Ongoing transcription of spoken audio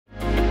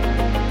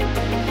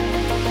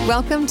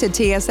Welcome to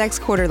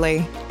TSX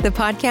Quarterly, the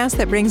podcast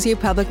that brings you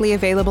publicly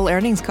available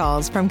earnings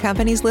calls from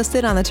companies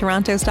listed on the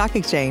Toronto Stock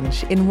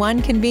Exchange in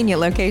one convenient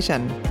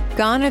location.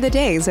 Gone are the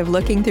days of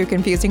looking through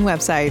confusing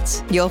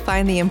websites. You'll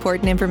find the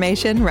important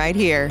information right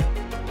here.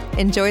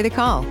 Enjoy the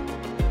call.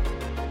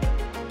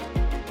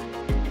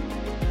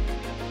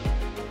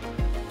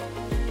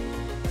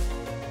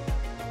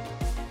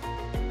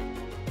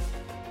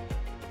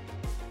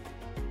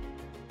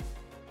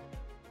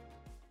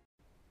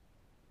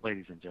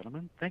 Ladies and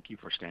gentlemen, thank you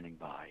for standing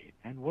by,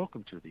 and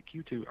welcome to the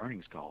Q2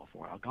 earnings call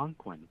for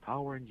Algonquin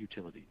Power and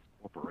Utilities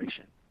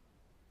Corporation.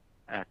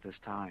 At this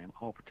time,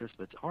 all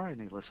participants are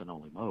in a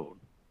listen-only mode.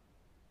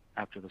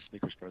 After the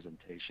speaker's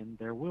presentation,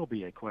 there will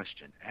be a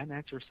question and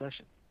answer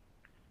session.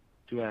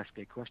 To ask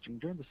a question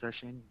during the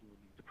session, you will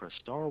need to press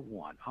star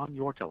 1 on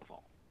your telephone.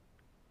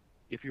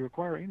 If you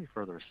require any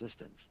further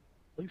assistance,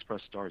 please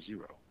press star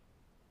 0.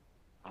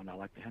 I'd now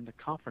like to hand the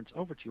conference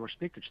over to your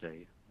speaker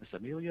today, Ms.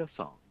 Amelia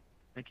Song.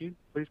 Thank you.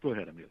 Please go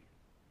ahead, Amelia.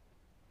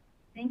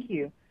 Thank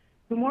you.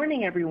 Good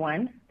morning,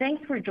 everyone.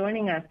 Thanks for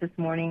joining us this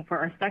morning for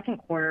our second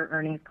quarter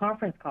earnings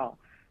conference call.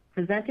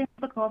 Presenting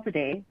the call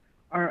today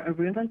are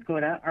Arun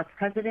Banskota, our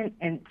President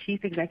and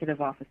Chief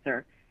Executive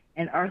Officer,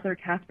 and Arthur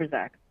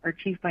Kacprzak, our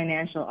Chief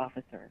Financial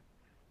Officer.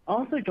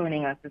 Also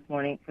joining us this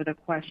morning for the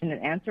question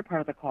and answer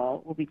part of the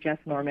call will be Jeff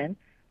Norman,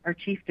 our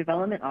Chief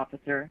Development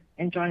Officer,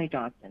 and Johnny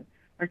Johnston,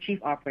 our Chief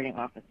Operating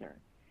Officer.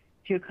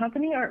 To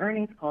accompany our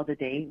earnings call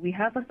today, we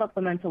have a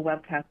supplemental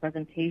webcast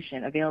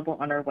presentation available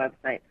on our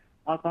website,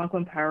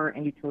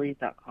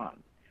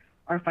 algonquinpowerandutilities.com.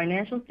 Our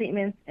financial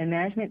statements and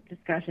management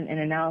discussion and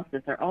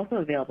analysis are also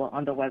available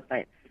on the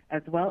website,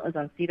 as well as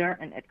on SEDAR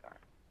and EDGAR.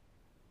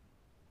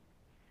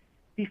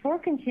 Before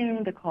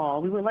continuing the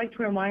call, we would like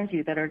to remind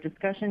you that our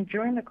discussion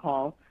during the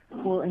call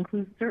will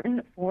include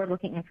certain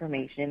forward-looking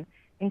information,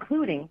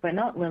 including but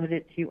not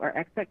limited to our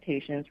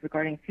expectations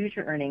regarding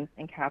future earnings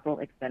and capital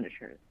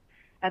expenditures.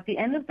 At the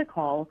end of the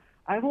call,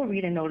 I will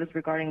read a notice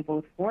regarding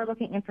both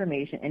forward-looking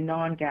information and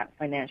non-GAAP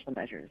financial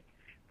measures.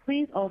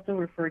 Please also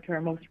refer to our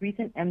most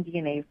recent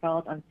MD&A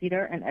filed on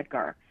SEDAR and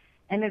EDGAR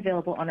and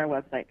available on our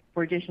website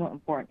for additional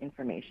important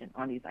information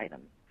on these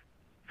items.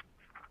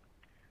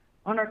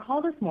 On our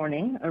call this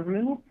morning,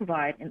 Arun will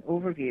provide an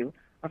overview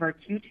of our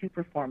Q2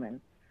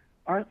 performance.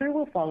 Arthur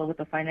will follow with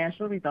the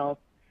financial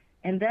results,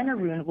 and then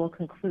Arun will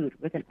conclude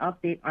with an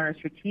update on our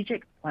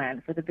strategic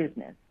plan for the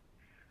business.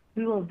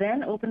 We will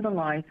then open the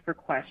lines for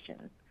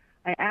questions.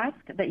 I ask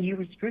that you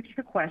restrict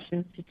your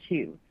questions to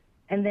 2,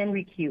 and then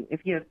re-queue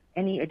if you have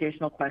any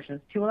additional questions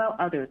to allow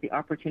others the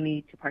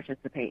opportunity to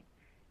participate.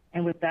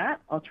 And with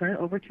that, I'll turn it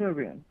over to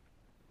Arun.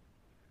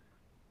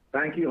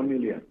 Thank you,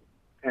 Amelia,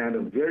 and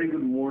a very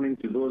good morning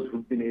to those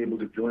who've been able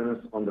to join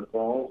us on the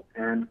call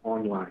and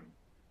online.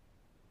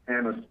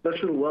 And a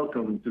special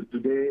welcome to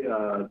today,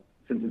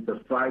 since it's a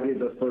Friday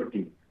the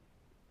 13th.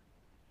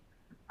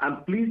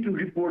 I'm pleased to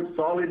report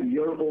solid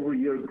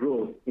year-over-year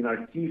growth in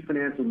our key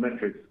financial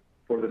metrics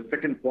for the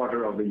second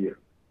quarter of the year.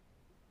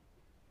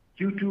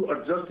 Q2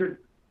 adjusted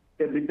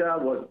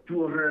EBITDA was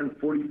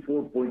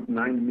 $244.9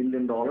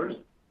 million,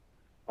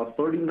 a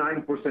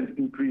 39%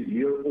 increase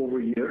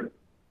year-over-year,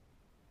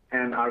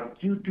 and our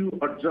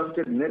Q2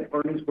 adjusted net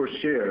earnings per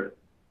share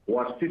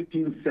was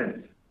 15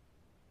 cents,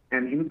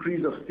 an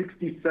increase of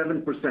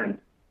 67%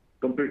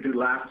 compared to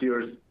last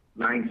year's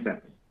 9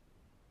 cents.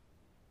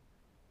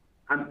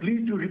 I'm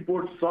pleased to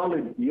report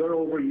solid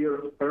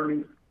year-over-year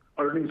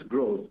earnings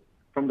growth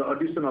from the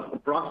addition of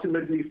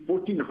approximately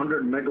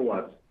 1,400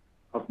 megawatts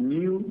of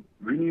new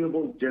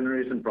renewable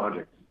generation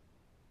projects.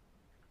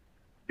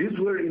 These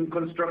were in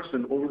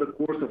construction over the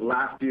course of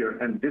last year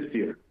and this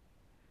year,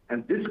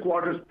 and this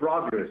quarter's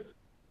progress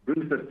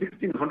brings the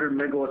 1,600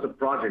 megawatts of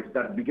projects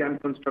that began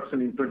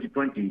construction in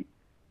 2020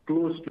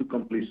 close to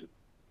completion.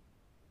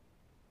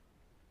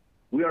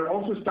 We are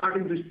also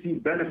starting to see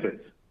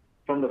benefits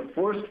from the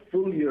first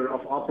full year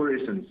of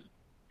operations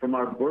from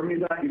our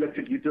Bermuda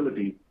Electric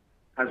Utility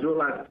as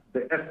well as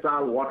the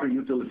Estal Water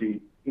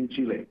Utility in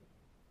Chile,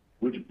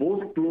 which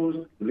both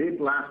closed late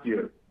last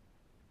year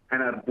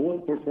and have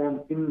both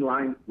performed in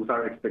line with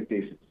our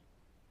expectations.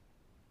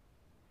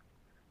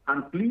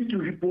 I'm pleased to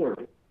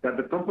report that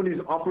the company's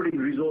operating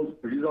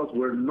results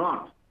were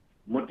not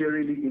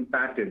materially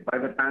impacted by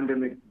the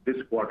pandemic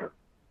this quarter.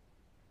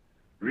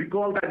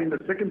 Recall that in the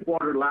second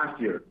quarter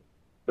last year,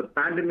 the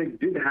pandemic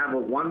did have a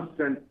 1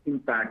 cent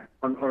impact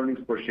on earnings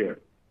per share.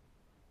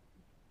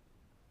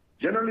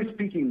 Generally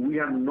speaking, we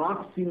have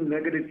not seen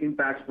negative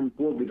impacts from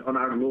COVID on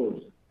our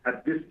loads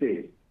at this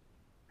stage,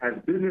 as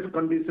business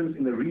conditions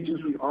in the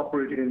regions we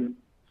operate in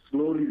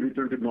slowly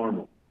return to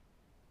normal.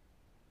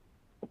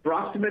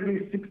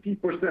 Approximately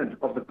 60%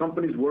 of the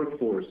company's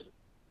workforce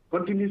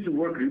continues to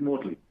work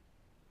remotely,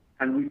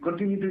 and we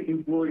continue to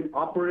employ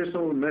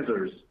operational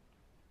measures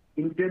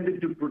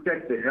intended to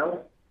protect the health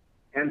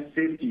and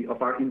safety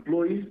of our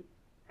employees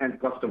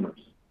and customers.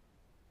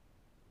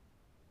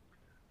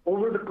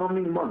 Over the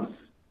coming months,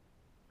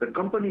 the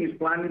company is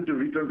planning to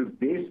return to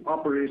base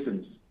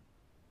operations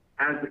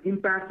as the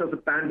impacts of the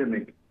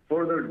pandemic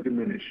further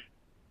diminish.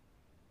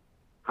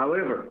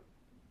 However,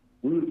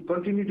 we will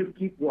continue to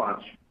keep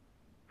watch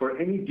for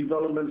any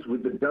developments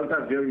with the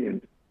Delta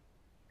variant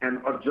and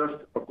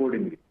adjust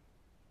accordingly.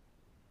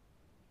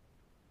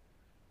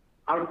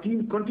 Our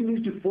team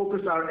continues to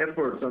focus our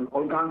efforts on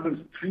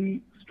Algonquin's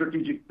three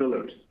strategic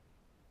pillars: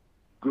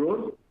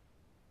 growth,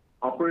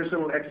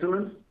 operational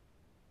excellence,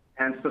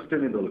 and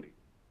sustainability.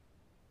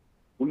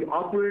 We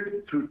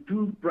operate through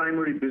two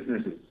primary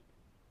businesses,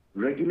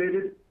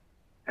 regulated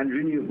and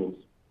renewables,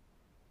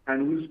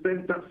 and we'll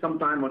spend some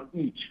time on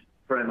each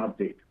for an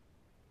update.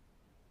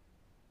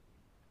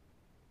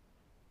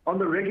 On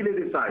the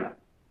regulated side,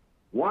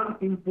 one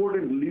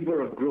important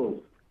lever of growth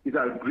is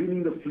our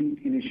Greening the Fleet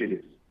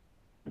initiatives.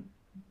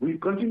 We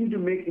continue to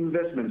make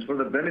investments for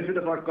the benefit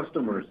of our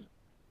customers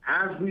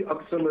as we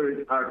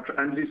accelerate our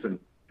transition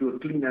to a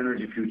clean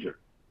energy future.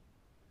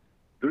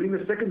 During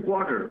the second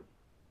quarter,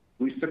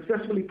 we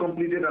successfully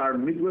completed our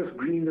Midwest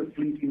Greening the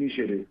Fleet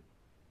initiative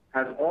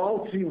as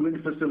all three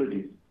wind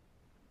facilities,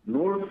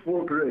 North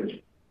Fork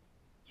Ridge,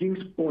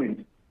 Kings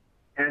Point,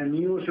 and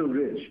Neosho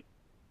Ridge,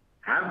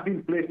 have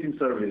been placed in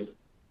service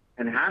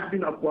and have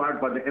been acquired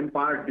by the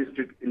Empire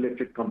District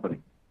Electric Company.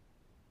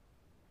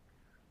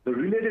 The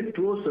related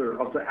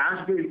closure of the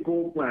Asbury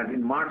Coal Plant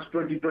in March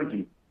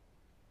 2020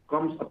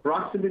 comes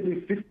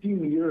approximately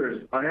 15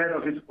 years ahead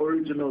of its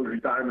original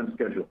retirement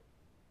schedule,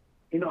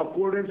 in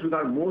accordance with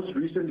our most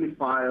recently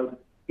filed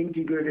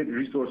Integrated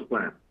Resource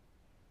Plan,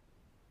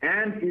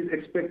 and is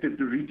expected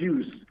to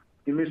reduce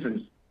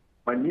emissions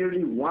by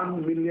nearly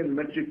 1 million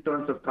metric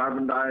tons of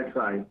carbon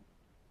dioxide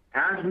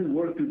as we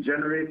work to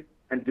generate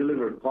and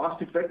deliver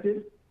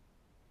cost-effective,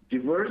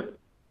 diverse,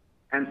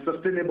 and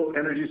sustainable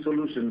energy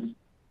solutions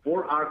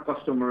for our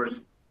customers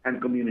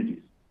and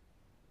communities.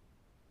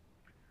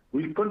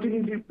 We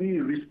continue to be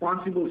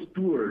responsible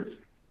stewards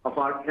of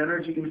our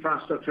energy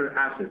infrastructure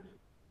assets,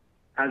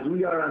 as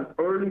we are an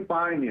early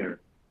pioneer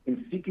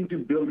in seeking to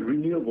build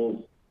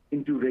renewables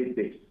into rate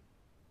base.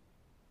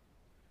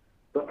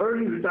 The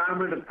early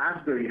retirement of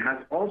Asbury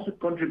has also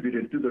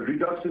contributed to the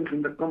reduction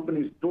in the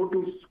company's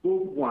total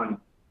Scope 1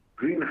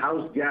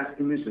 greenhouse gas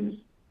emissions,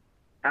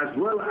 as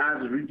well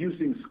as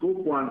reducing Scope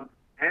 1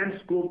 and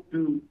Scope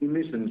 2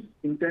 emissions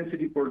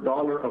intensity per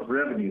dollar of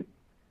revenue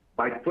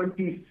by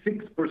 26%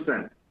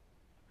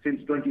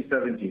 since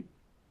 2017,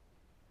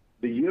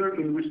 the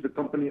year in which the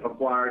company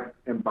acquired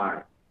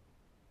Empire.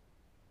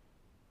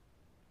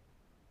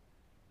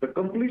 The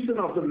completion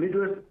of the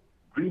Midwest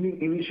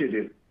Greening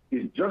Initiative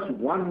is just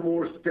one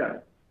more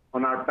step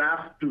on our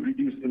path to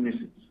reduce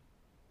emissions.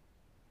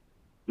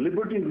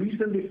 Liberty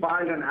recently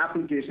filed an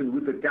application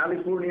with the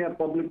California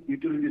Public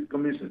Utilities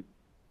Commission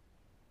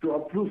to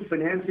approve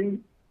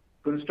financing,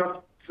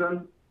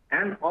 construction,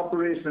 and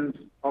operations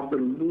of the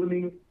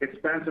Luning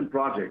Expansion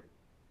Project,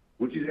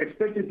 which is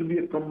expected to be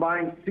a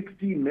combined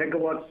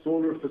 60-megawatt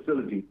solar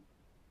facility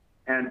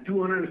and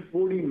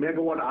 240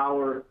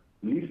 megawatt-hour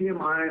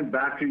lithium-ion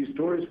battery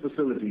storage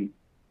facility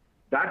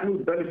that will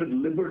benefit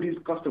Liberty's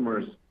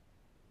customers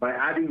by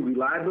adding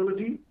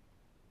reliability,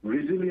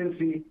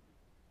 resiliency,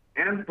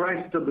 and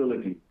price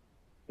stability,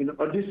 in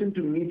addition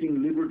to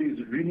meeting Liberty's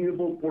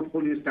renewable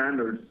portfolio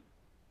standards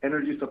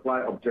energy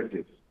supply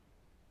objectives.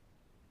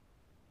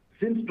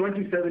 Since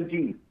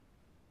 2017,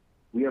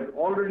 we have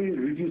already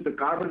reduced the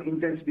carbon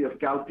intensity of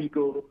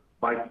CalPeco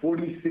by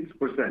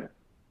 46%.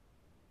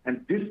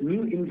 And this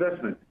new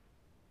investment,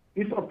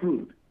 if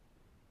approved,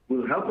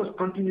 will help us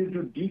continue to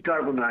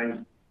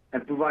decarbonize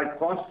and provide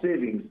cost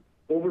savings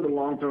over the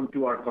long term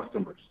to our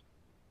customers.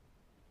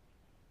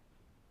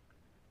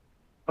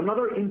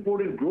 Another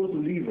important growth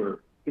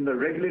lever in the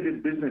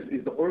regulated business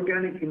is the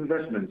organic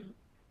investments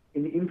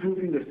in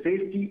improving the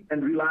safety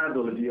and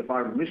reliability of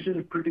our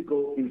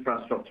mission-critical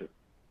infrastructure.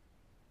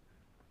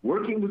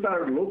 Working with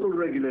our local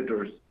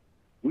regulators,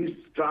 we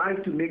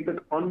strive to make the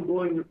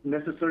ongoing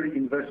necessary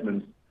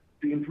investments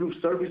to improve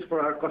service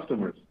for our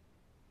customers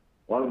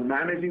while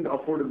managing the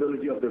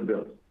affordability of their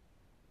bills.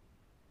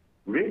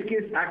 Rate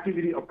case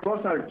activity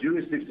across our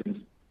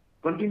jurisdictions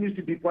continues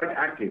to be quite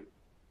active,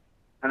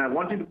 and I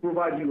wanted to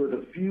provide you with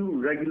a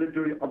few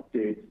regulatory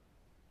updates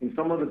in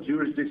some of the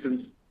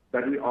jurisdictions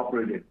that we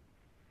operate in.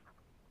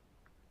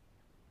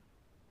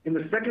 In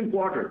the second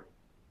quarter,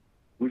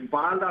 we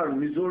filed our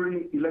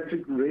Missouri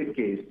electric rate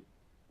case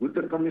with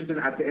the Commission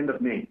at the end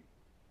of May,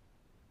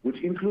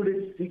 which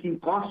included seeking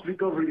cost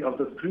recovery of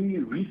the three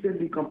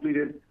recently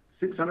completed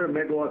 600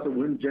 megawatts of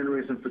wind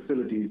generation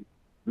facilities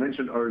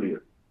mentioned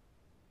earlier.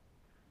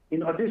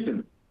 In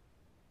addition,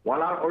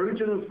 while our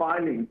original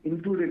filing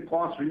included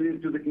costs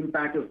related to the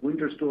impact of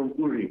Winter Storm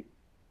Uri,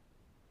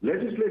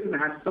 legislation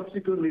has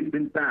subsequently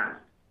been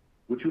passed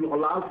which will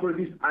allow for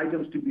these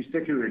items to be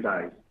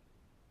securitized,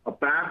 a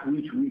path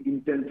which we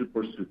intend to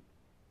pursue.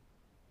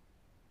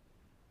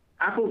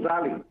 Apple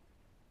Valley,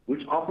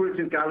 which operates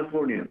in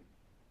California,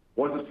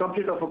 was the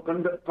subject of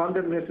a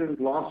condemnation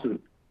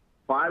lawsuit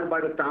filed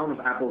by the town of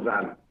Apple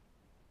Valley.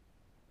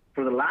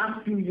 For the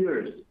last few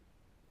years,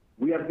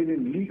 we have been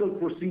in legal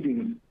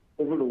proceedings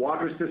over the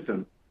water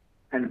system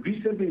and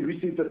recently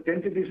received a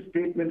tentative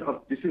statement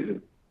of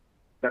decision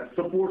that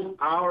supports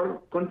our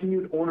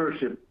continued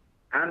ownership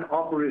and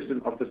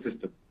operation of the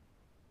system.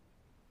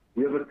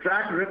 We have a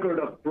track record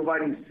of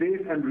providing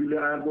safe and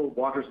reliable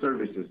water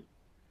services,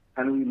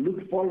 and we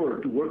look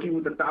forward to working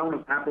with the town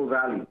of Apple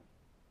Valley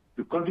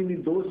to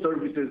continue those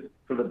services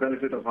for the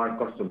benefit of our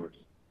customers.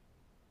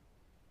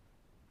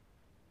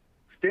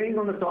 Staying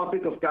on the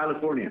topic of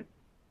California,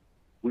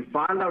 we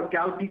filed our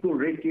CalPeco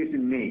rate case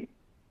in May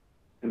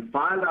and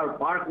filed our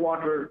Park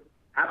Water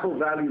Apple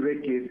Valley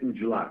rate case in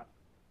July.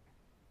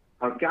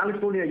 Our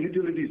California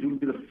utilities will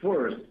be the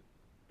first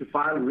to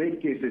file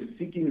rate cases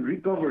seeking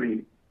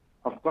recovery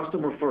of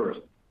Customer First,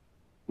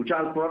 which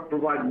I'll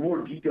provide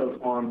more details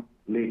on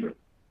later.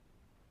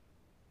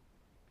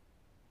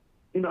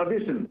 In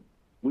addition,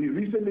 we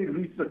recently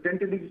reached a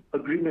tentative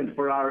agreement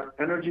for our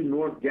Energy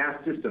North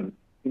gas system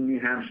in New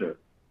Hampshire.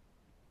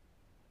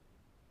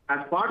 As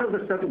part of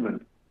the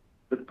settlement,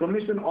 the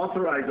Commission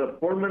authorized a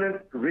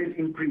permanent rate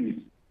increase,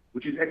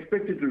 which is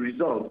expected to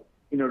result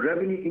in a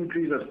revenue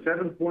increase of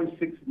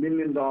 $7.6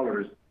 million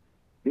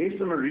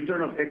based on a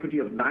return of equity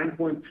of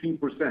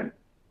 9.3%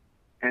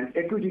 and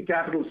equity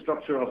capital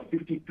structure of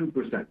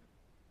 52%.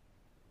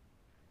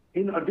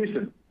 In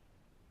addition,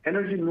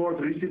 Energy North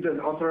received an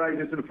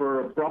authorization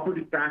for a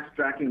property tax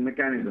tracking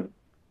mechanism,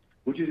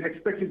 which is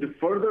expected to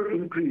further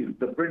increase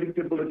the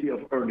predictability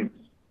of earnings.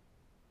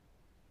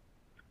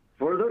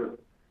 Further,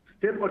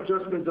 step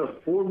adjustments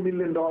of $4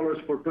 million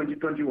for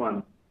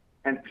 2021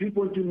 and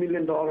 $3.2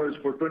 million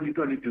for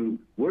 2022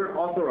 were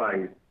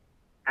authorized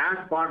as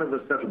part of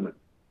the settlement,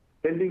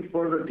 pending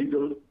further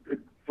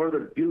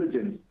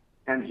diligence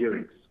and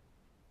hearings.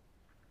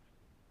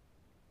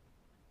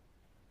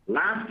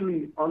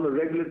 Lastly, on the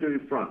regulatory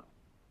front,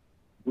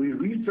 we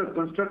reached a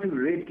constructive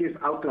rate case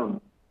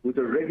outcome with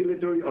the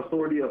Regulatory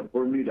Authority of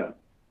Bermuda,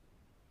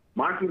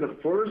 marking the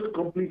first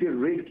completed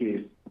rate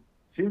case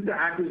since the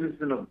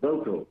acquisition of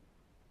BELCO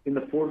in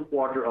the fourth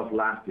quarter of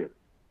last year.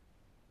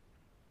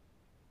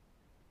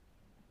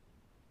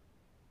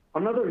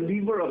 Another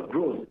lever of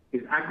growth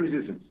is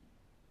acquisitions,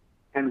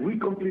 and we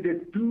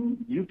completed 2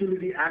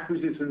 utility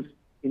acquisitions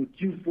in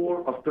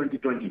Q4 of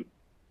 2020,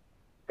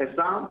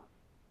 ESSAL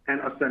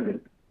and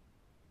Ascendant.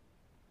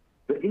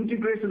 The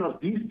integration of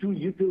these 2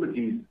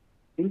 utilities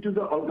into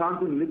the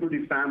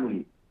Algonquin-Liberty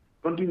family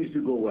continues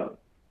to go well.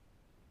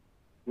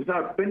 With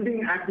our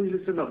pending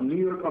acquisition of New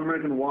York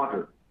American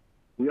Water,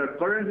 we are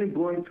currently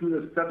going through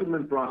the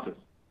settlement process.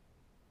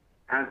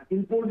 As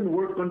important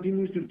work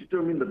continues to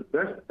determine the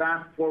best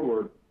path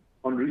forward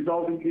on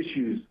resolving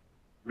issues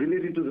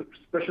related to the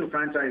special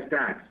franchise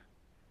tax,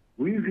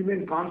 we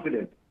remain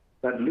confident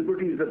that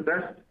Liberty is the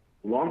best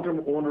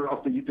long-term owner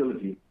of the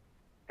utility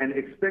and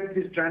expect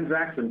this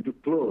transaction to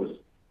close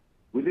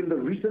within the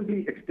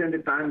recently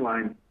extended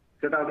timeline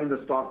set out in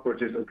the stock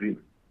purchase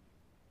agreement.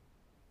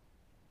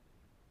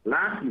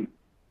 Lastly,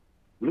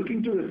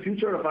 looking to the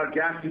future of our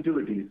gas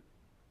utilities,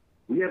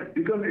 we have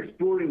begun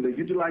exploring the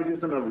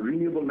utilization of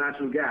renewable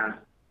natural gas,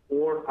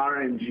 or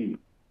RNG,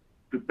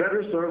 to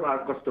better serve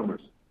our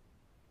customers.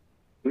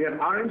 We have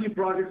RNG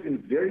projects in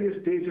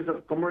various stages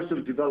of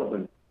commercial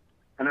development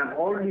and have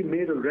already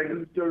made a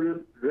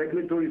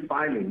regulatory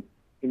filing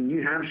in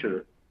New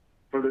Hampshire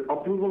for the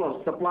approval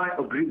of supply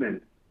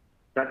agreement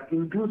that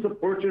includes a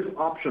purchase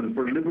option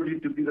for Liberty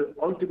to be the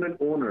ultimate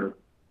owner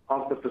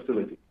of the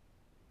facility.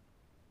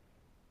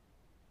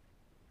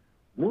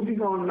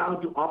 Moving on now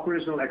to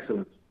operational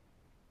excellence.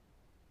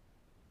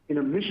 In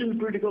a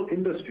mission-critical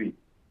industry,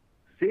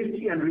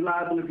 safety and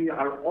reliability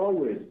are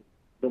always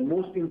the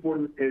most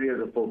important areas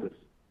of focus.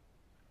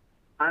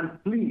 I'm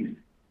pleased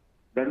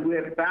that we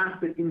have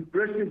passed the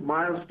impressive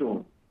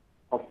milestone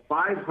of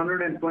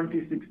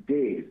 526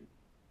 days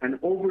and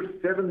over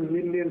 7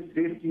 million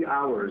safety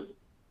hours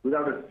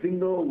without a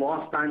single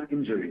lost time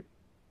injury,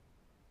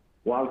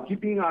 while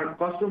keeping our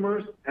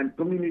customers and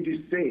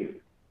communities safe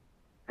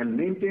and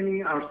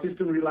maintaining our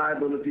system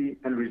reliability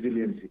and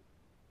resiliency.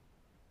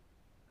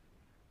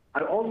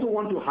 I also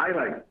want to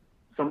highlight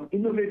some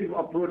innovative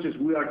approaches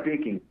we are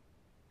taking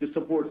to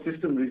support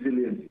system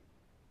resiliency.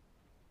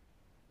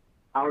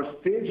 Our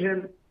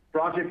Stagehand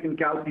project in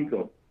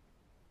CalPeco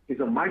is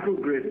a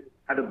microgrid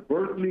at a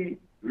Berkeley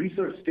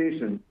research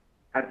station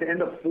at the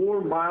end of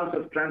 4 miles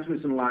of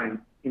transmission line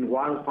in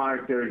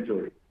wildfire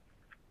territory.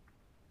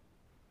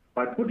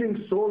 By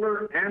putting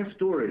solar and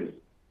storage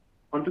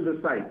onto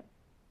the site,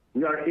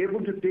 we are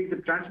able to take the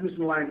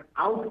transmission line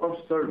out of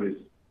service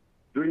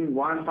during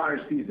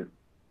wildfire season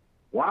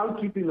while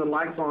keeping the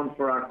lights on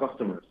for our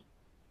customers,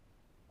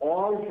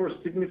 all for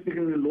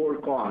significantly lower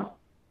cost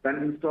than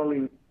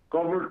installing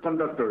covered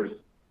conductors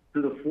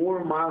to the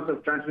 4 miles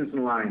of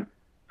transmission line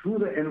through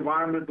the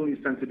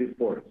environmentally sensitive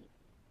forest.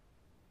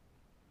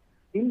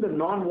 In the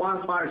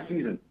non-wildfire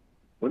season,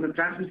 when the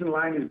transmission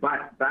line is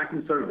back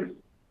in service,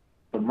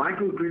 the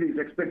microgrid is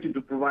expected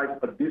to provide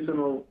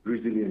additional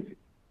resiliency.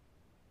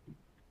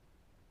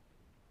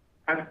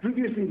 As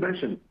previously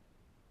mentioned,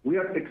 we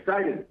are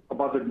excited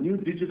about the new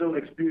digital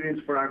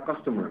experience for our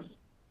customers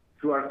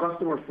through our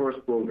Customer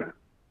First program.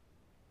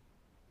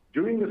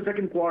 During the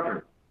second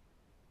quarter,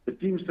 the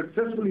team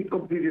successfully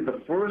completed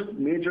the first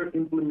major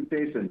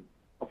implementation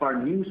of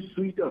our new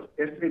suite of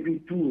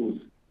SAP tools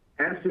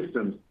and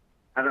systems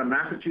at our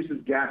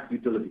Massachusetts gas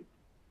utility.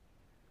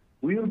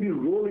 We will be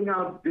rolling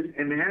out this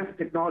enhanced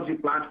technology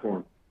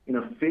platform in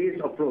a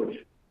phased approach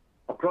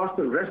across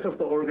the rest of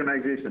the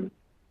organization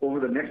over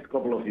the next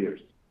couple of years.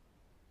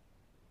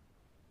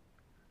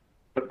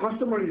 The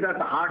customer is at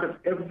the heart of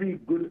every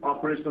good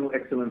operational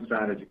excellence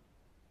strategy.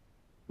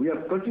 We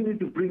have continued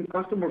to bring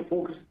customer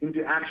focus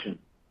into action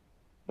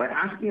by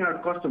asking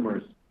our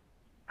customers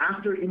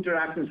after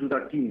interactions with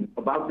our team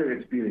about their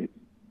experience.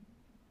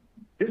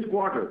 This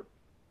quarter,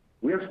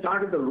 we have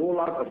started the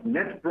rollout of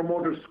Net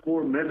Promoter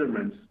Score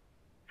measurements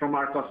from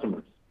our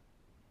customers.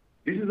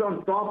 This is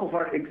on top of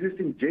our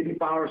existing J.D.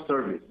 Power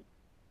surveys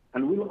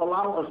and will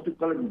allow us to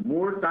collect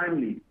more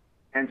timely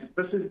and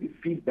specific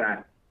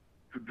feedback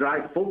to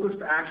drive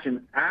focused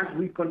action as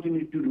we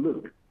continue to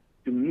look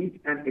to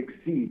meet and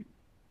exceed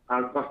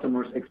our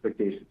customers'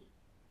 expectations.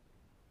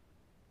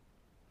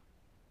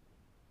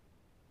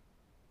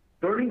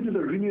 Turning to the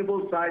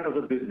renewable side of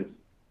the business.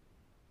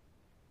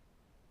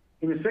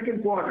 In the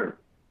second quarter,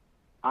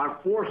 our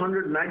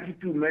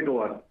 492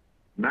 megawatt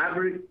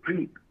Maverick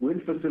Creek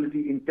wind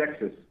facility in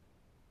Texas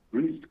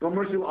reached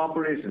commercial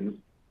operations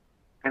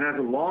and has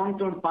a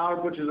long-term power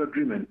purchase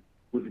agreement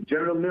with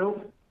General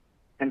Mills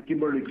and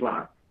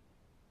Kimberly-Clark.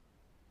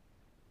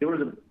 There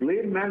was a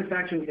blade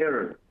manufacturing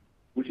error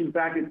which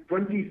impacted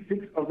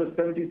 26 of the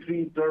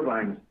 73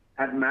 turbines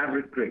at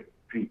Maverick Creek.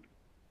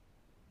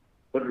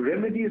 But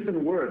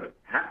remediation work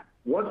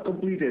was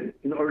completed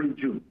in early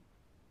June,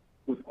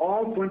 with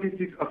all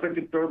 26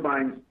 affected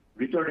turbines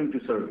returning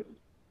to service.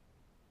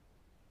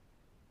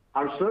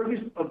 Our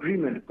service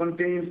agreement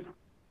contains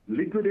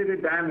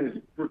liquidated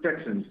damage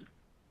protections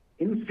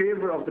in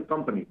favor of the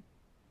company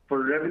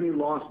for revenue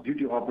loss due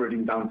to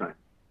operating downtime.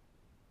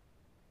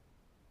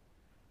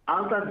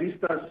 Alta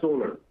Vista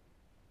Solar,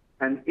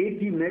 an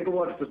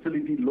 80-megawatt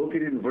facility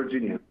located in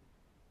Virginia,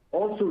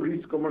 also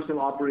reached commercial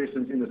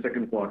operations in the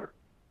second quarter.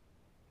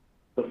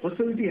 The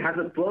facility has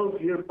a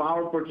 12-year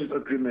power purchase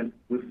agreement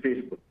with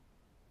Facebook.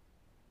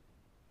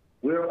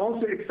 We are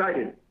also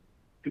excited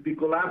to be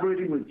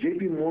collaborating with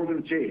J.P.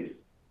 Morgan Chase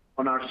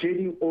on our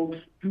Shading Oaks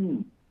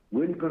 2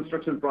 wind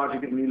construction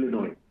project in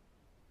Illinois,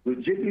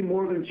 with J.P.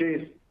 Morgan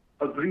Chase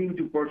agreeing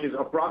to purchase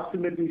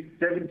approximately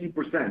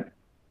 70%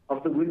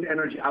 of the wind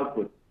energy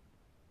output,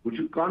 which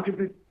will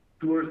contribute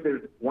towards their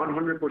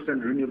 100%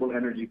 renewable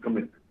energy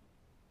commitment.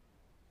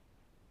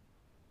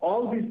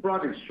 All these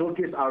projects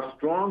showcase our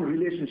strong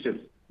relationships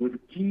with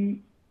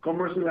key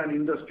commercial and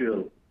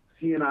industrial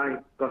C&I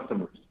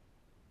customers.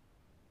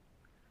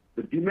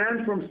 The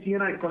demand from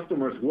C&I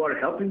customers who are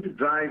helping to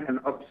drive an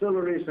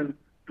acceleration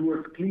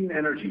towards clean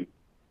energy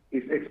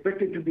is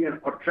expected to be an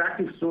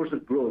attractive source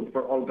of growth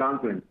for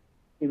Algonquin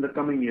in the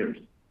coming years,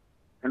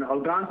 and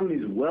Algonquin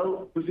is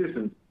well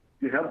positioned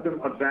to help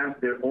them advance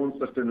their own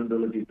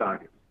sustainability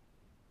targets.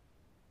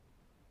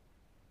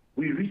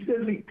 We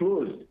recently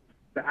closed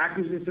the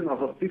acquisition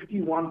of a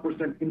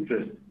 51%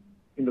 interest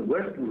in the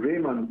West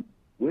Raymond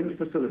wind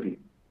facility,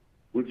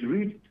 which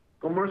reached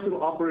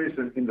commercial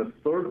operation in the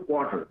third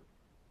quarter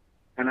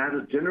and has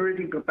a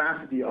generating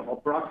capacity of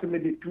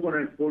approximately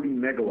 240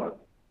 megawatts,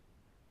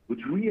 which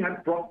we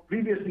had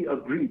previously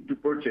agreed to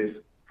purchase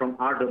from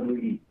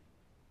RWE.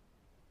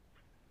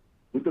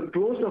 With the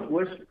close of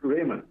West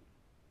Raymond,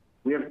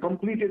 we have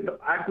completed the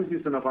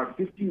acquisition of our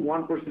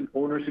 51%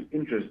 ownership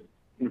interest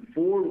in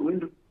 4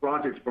 wind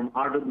projects from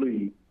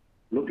RWE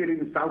located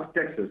in South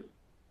Texas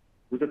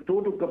with a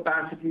total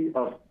capacity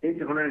of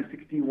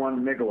 861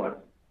 megawatts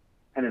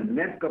and a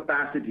net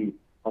capacity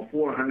of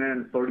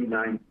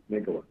 439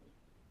 megawatts.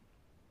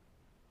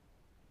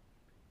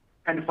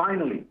 And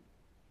finally,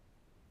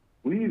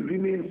 we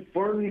remain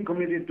firmly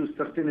committed to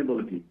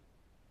sustainability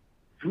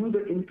through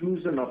the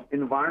inclusion of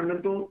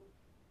environmental,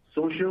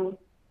 social,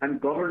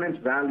 and governance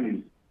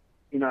values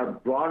in our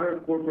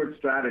broader corporate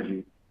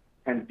strategy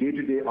and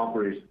day-to-day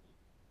operations.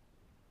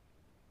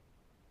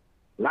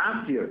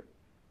 Last year,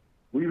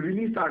 we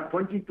released our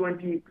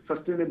 2020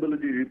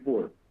 sustainability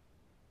report,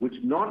 which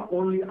not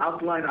only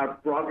outlined our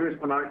progress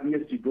on our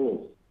ESG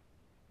goals,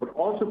 but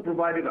also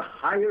provided a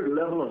higher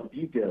level of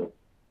detail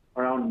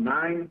around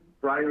 9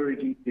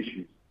 priority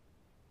issues.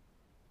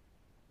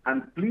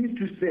 I'm pleased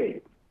to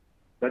say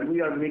that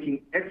we are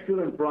making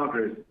excellent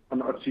progress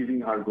on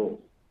achieving our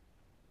goals.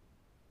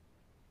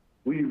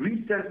 We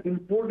reached an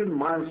important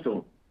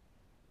milestone,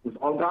 with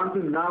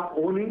Algonquin now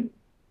owning,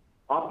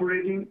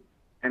 operating,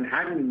 and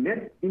having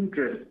net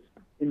interest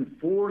in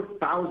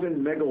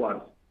 4,000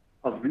 megawatts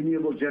of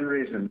renewable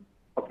generation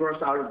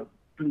across our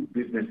 2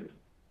 businesses.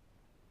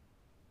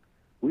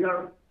 We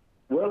are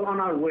well on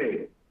our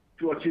way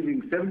to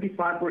achieving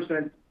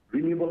 75%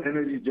 renewable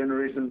energy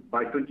generation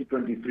by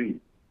 2023,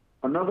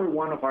 another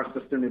one of our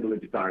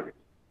sustainability targets.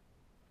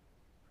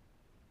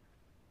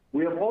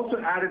 We have also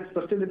added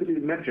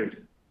sustainability metrics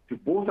to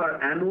both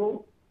our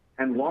annual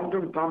and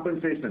long-term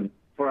compensation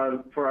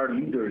for our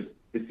leaders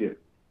this year,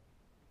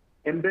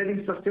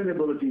 embedding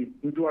sustainability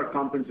into our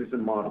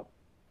compensation model.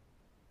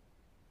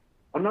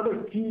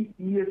 Another key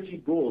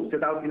ESG goal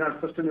set out in our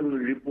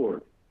sustainability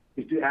report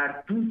is to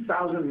add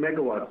 2,000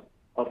 megawatts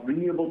of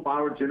renewable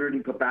power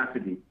generating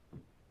capacity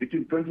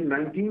between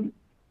 2019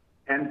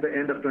 and the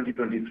end of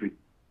 2023.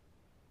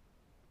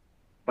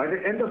 By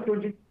the end of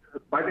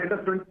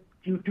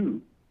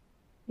Q2,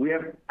 we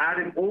have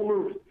added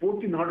over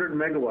 1,400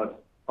 megawatts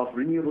of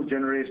renewable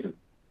generation,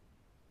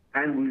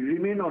 and we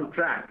remain on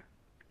track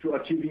to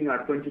achieving our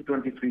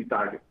 2023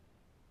 target.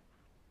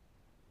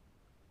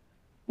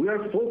 We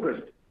are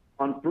focused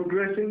on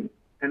progressing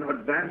and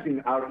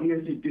advancing our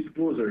ESG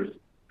disclosures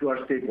to our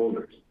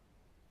stakeholders.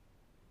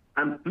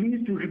 I'm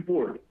pleased to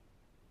report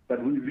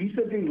that we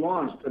recently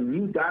launched a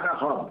new data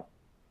hub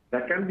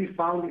that can be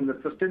found in the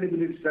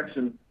sustainability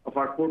section of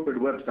our corporate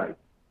website,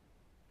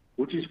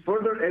 which is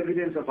further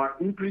evidence of our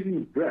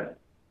increasing breadth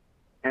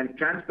and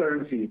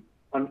transparency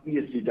on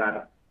ESG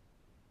data.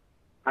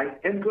 I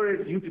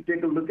encourage you to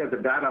take a look at the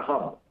data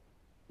hub,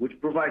 which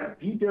provides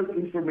detailed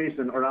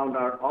information around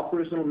our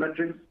operational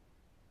metrics,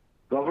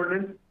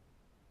 governance,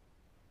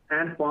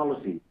 and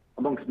policy,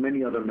 amongst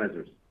many other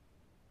measures.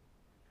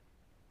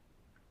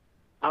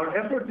 Our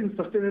efforts in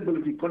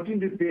sustainability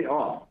continue to pay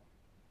off,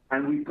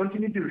 and we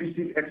continue to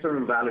receive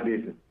external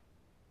validation,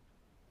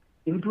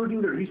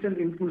 including the recent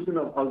inclusion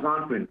of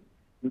Algonquin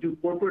into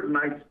Corporate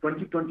Knights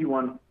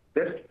 2021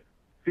 Best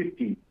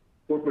 50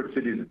 Corporate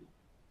Citizens,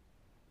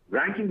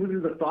 ranking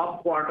within the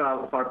top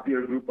quartile of our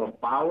peer group of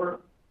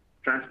power,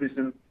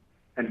 transmission,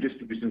 and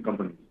distribution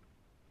companies.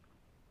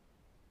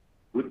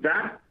 With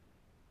that,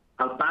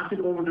 I'll pass it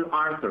over to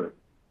Arthur,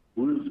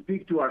 who will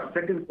speak to our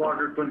second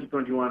quarter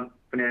 2021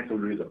 financial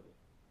results.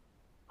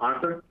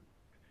 Arthur?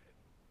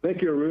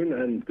 Thank you, Arun,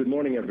 and good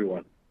morning,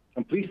 everyone.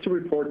 I'm pleased to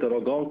report that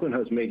Algonquin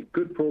has made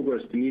good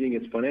progress to meeting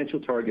its financial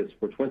targets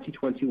for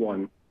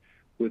 2021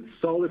 with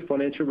solid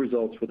financial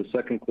results for the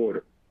second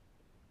quarter.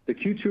 The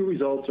Q2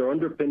 results are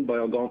underpinned by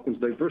Algonquin's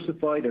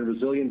diversified and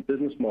resilient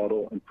business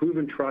model and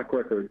proven track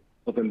record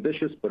of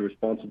ambitious but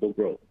responsible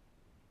growth.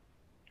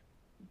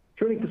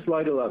 Turning to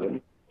slide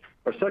 11,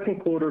 our second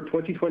quarter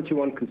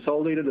 2021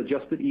 consolidated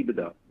adjusted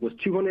EBITDA was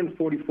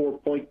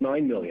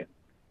 $244.9 million,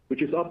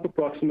 which is up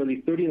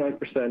approximately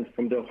 39%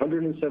 from the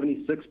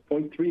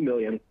 $176.3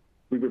 million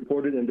we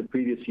reported in the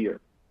previous year.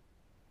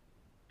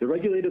 The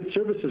Regulated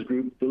Services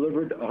Group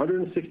delivered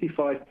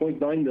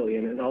 $165.9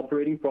 million in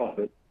operating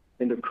profit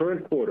in the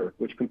current quarter,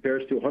 which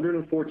compares to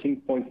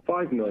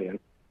 $114.5 million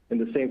in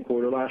the same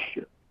quarter last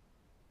year.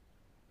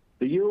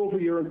 The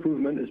year-over-year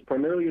improvement is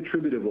primarily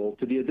attributable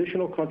to the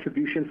additional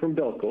contribution from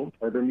BELCO,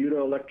 our Bermuda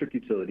electric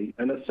utility,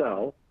 and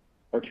ESSAL,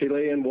 our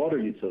Chilean water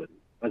utility,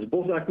 as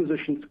both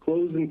acquisitions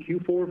closed in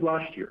Q4 of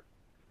last year,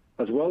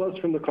 as well as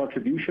from the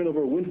contribution of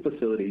our wind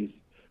facilities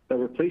that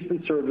were placed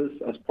in service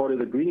as part of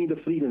the Greening the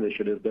Fleet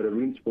initiative that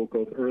Arun spoke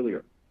of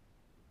earlier.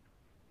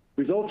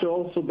 Results are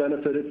also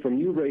benefited from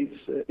new rates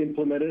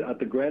implemented at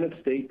the Granite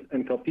State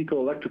and Calpico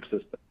electric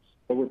systems,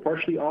 but were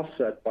partially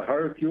offset by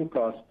higher fuel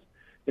costs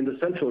in the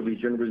central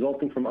region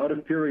resulting from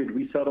out-of-period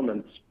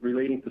resettlements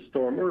relating to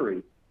Storm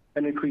Uri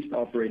and increased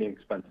operating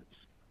expenses.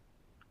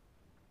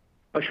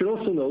 I should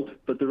also note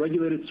that the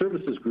Regulated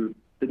Services Group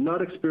did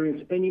not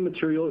experience any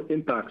material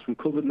impacts from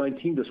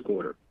COVID-19 this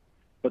quarter,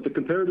 but the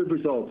comparative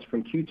results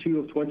from Q2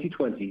 of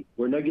 2020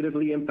 were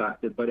negatively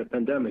impacted by the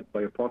pandemic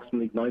by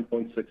approximately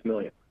 $9.6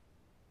 million.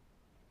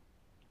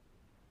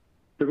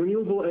 The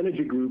Renewable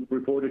Energy Group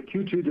reported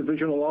Q2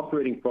 divisional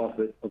operating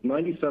profit of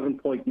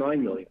 $97.9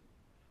 million,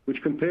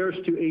 which compares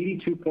to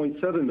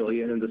 $82.7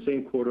 million in the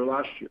same quarter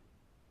last year.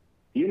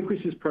 The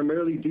increase is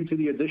primarily due to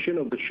the addition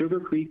of the Sugar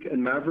Creek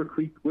and Maverick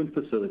Creek wind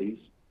facilities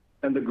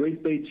and the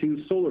Great Bay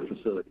 2 solar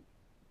facility.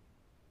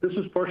 This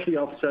was partially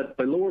offset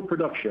by lower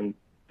production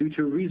due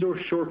to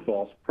resource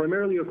shortfalls,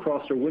 primarily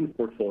across our wind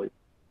portfolio.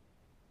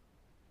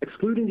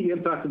 Excluding the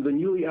impact of the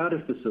newly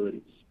added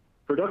facilities,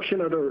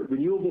 production at our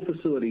renewable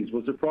facilities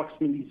was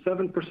approximately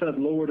 7%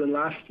 lower than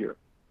last year,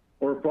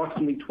 or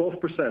approximately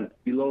 12%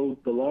 below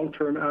the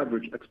long-term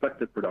average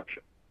expected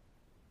production.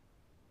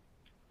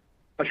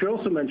 I should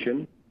also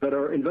mention that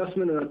our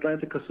investment in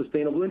Atlantica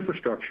Sustainable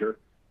Infrastructure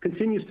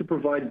continues to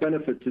provide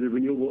benefit to the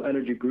Renewable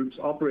Energy Group's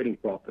operating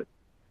profit,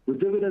 with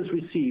dividends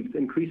received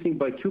increasing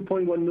by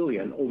 $2.1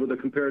 million over the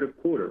comparative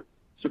quarter,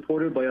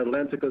 supported by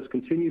Atlantica's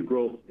continued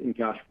growth in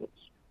cash flows.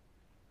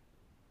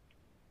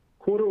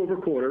 Quarter over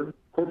quarter,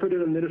 corporate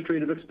and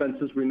administrative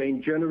expenses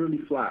remain generally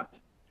flat.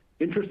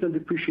 Interest and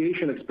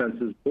depreciation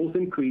expenses both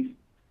increased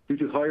due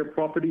to higher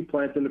property,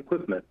 plant, and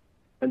equipment,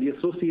 and the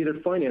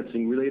associated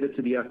financing related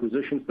to the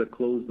acquisitions that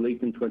closed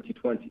late in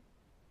 2020.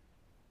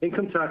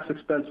 Income tax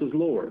expense was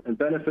lower and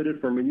benefited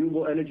from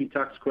renewable energy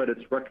tax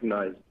credits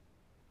recognized.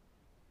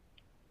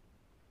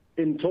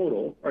 In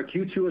total, our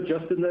Q2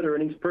 adjusted net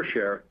earnings per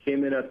share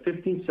came in at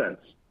 15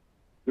 cents,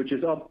 which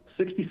is up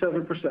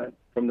 67%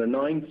 from the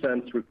 9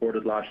 cents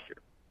reported last year.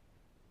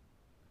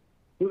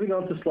 Moving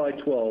on to slide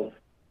 12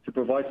 to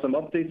provide some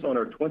updates on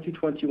our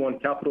 2021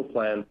 capital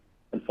plan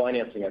and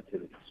financing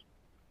activities.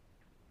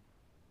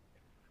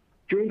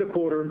 During the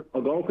quarter,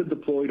 Algonquin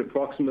deployed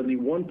approximately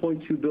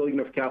 $1.2 billion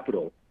of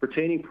capital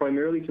pertaining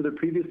primarily to the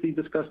previously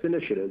discussed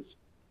initiatives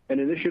and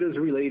initiatives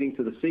relating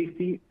to the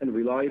safety and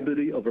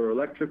reliability of our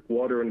electric,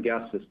 water, and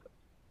gas systems.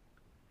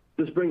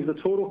 This brings the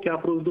total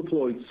capital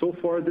deployed so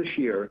far this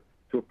year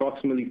to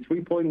approximately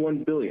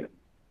 $3.1 billion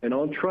and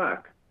on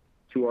track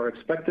to our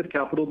expected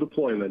capital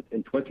deployment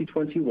in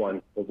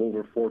 2021 of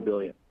over $4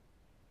 billion.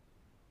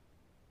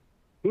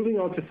 Moving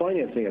on to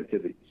financing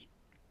activities.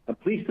 I'm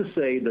pleased to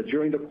say that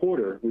during the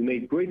quarter, we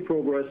made great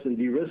progress in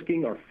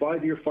de-risking our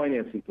 5-year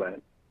financing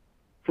plan,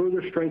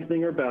 further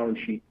strengthening our balance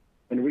sheet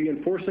and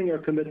reinforcing our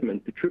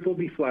commitment to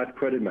BBB flat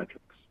credit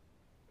metrics.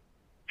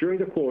 During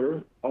the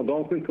quarter,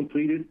 Algonquin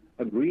completed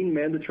a green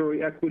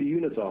mandatory equity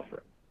units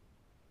offering.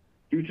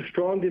 Due to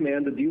strong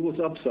demand, the deal was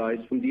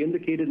upsized from the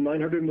indicated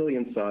 $900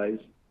 million size,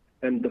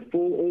 and the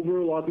full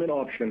over-allotment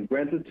option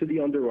granted to the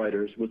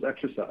underwriters was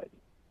exercised,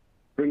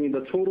 bringing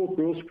the total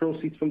gross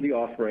proceeds from the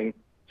offering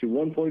to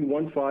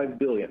 $1.15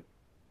 billion.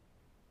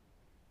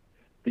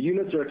 The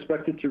units are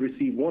expected to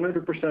receive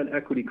 100%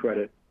 equity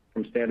credit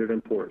from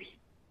Standard & Poor's.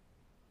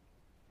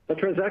 The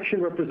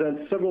transaction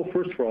represents several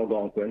firsts for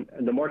Algonquin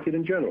and the market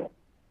in general.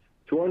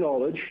 To our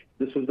knowledge,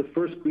 this was the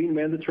first green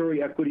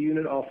mandatory equity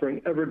unit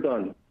offering ever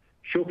done,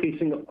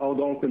 showcasing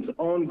Algonquin's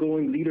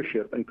ongoing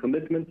leadership and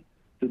commitment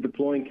to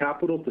deploying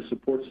capital to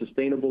support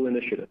sustainable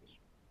initiatives.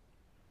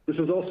 This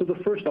was also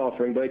the first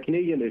offering by a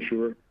Canadian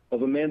issuer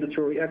of a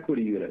mandatory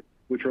equity unit,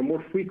 which are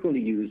more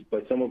frequently used by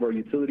some of our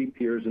utility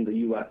peers in the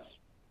U.S.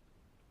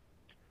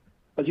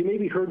 As you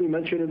maybe heard me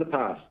mention in the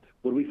past,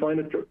 what we find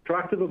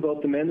attractive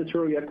about the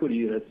mandatory equity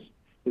units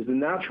is the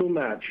natural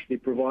match they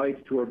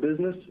provide to our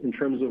business in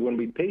terms of when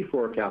we pay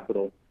for our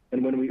capital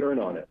and when we earn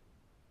on it.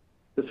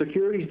 The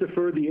securities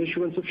defer the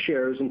issuance of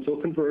shares until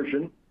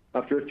conversion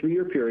after a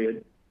 3-year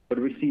period, but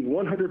receive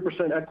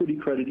 100% equity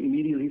credit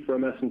immediately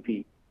from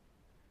S&P.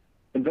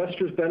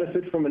 Investors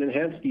benefit from an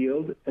enhanced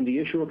yield, and the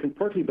issuer can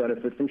partly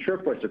benefit from share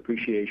price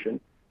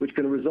appreciation, which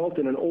can result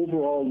in an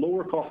overall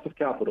lower cost of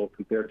capital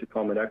compared to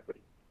common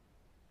equity.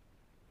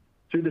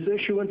 Through this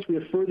issuance, we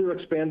have further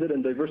expanded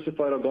and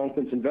diversified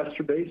Algonquin's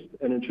investor base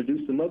and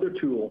introduced another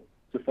tool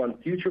to fund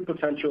future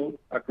potential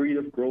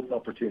accretive growth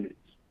opportunities.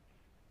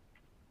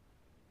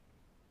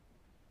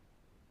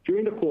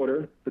 During the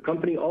quarter, the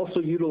company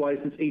also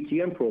utilized its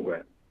ATM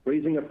program,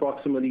 raising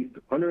approximately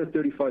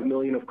 $135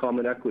 million of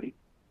common equity.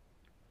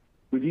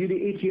 We view the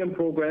ATM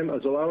program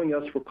as allowing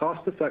us for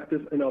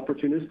cost-effective and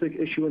opportunistic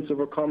issuance of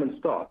our common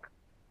stock,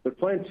 but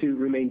plan to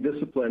remain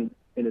disciplined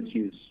in its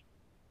use.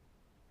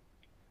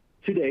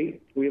 To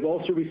date, we have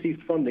also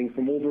received funding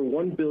from over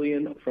 $1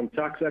 billion from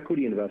tax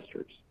equity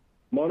investors,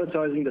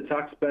 monetizing the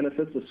tax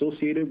benefits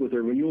associated with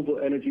their renewable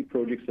energy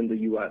projects in the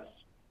U.S.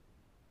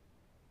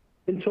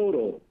 In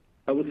total,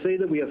 I would say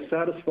that we have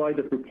satisfied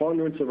the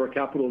preponderance of our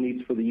capital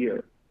needs for the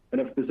year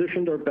and have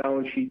positioned our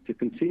balance sheet to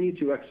continue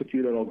to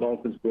execute on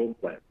Algonquin's growth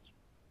plans.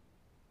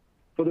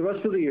 For the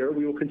rest of the year,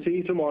 we will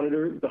continue to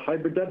monitor the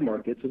hybrid debt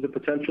markets as a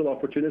potential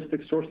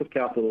opportunistic source of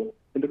capital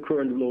in the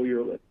current low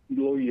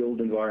yield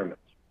environment.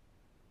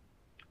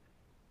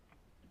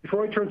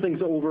 Before I turn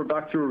things over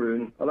back to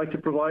Arun, I'd like to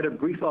provide a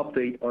brief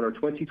update on our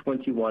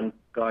 2021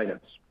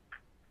 guidance.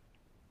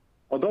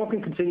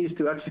 Algonquin continues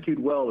to execute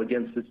well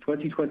against its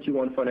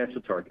 2021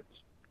 financial targets.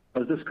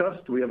 As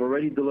discussed, we have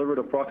already delivered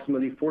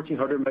approximately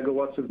 1,400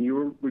 megawatts of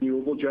new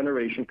renewable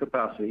generation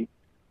capacity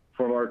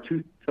from our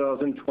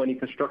 2020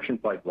 construction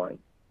pipeline.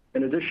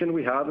 In addition,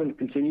 we have and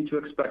continue to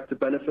expect to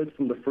benefit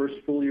from the first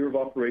full year of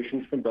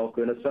operations from Belco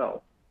and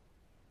ESSAL.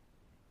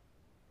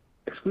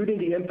 Excluding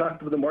the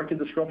impact of the market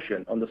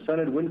disruption on the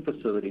Senate Wind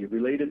facility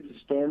related to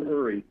Storm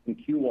Uri in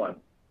Q1,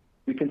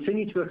 we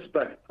continue to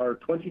expect our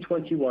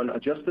 2021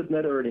 adjusted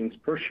net earnings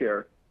per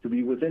share to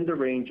be within the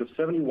range of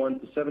 71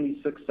 to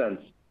 76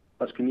 cents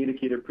as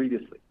communicated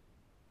previously.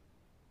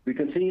 We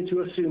continue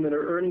to assume in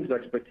our earnings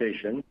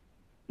expectation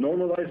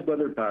normalized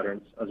weather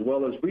patterns as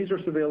well as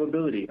resource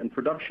availability and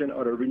production at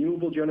our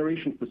renewable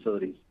generation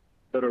facilities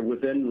that are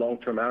within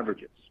long-term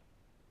averages.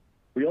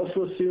 We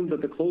also assume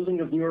that the closing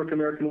of New York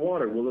American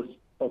Water will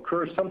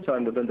occur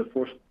sometime within the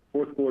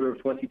fourth quarter of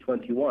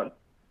 2021,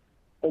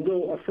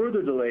 although a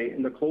further delay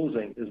in the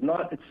closing is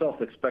not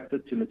itself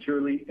expected to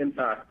materially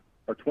impact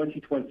our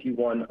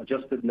 2021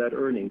 adjusted net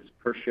earnings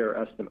per share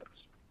estimates.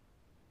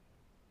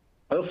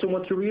 I also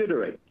want to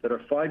reiterate that our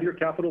 5-year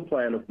capital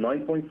plan of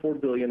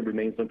 $9.4 billion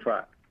remains on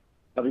track.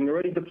 Having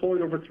already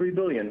deployed over $3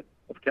 billion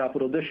of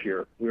capital this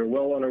year, we are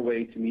well on our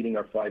way to meeting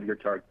our 5-year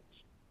targets.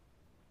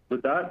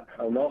 With that,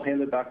 I'll now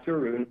hand it back to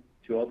Arun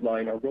to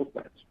outline our growth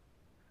plans.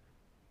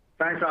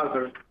 Thanks,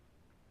 Arthur.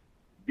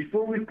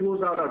 Before we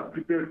close out our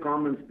prepared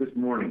comments this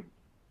morning,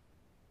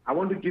 I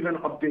want to give an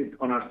update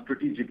on our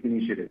strategic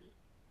initiatives.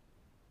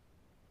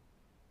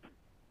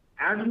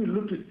 As we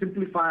look to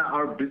simplify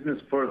our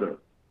business further,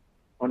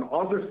 on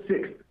August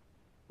 6th,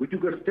 we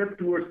took a step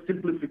towards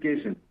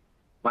simplification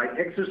by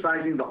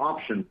exercising the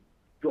option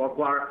to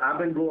acquire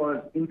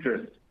Abengoa's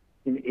interest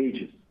in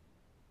Aegis.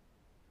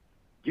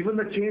 Given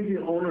the change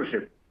in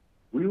ownership,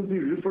 we will be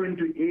referring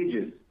to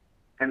Aegis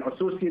and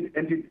associate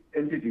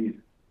entities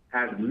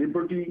as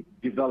Liberty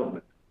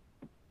Development.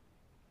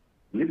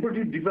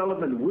 Liberty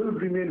Development will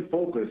remain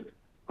focused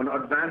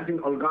on advancing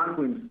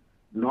Algonquin's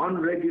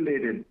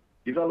non-regulated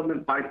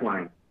development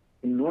pipeline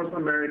in North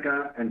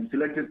America and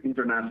selected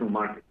international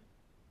markets.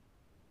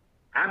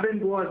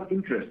 Abengoa's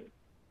interest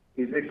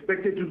is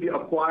expected to be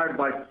acquired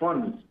by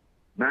funds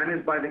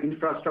managed by the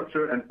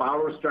infrastructure and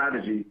power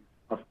strategy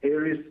of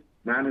Aris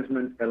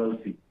Management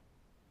LLC,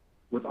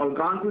 with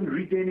Algonquin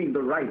retaining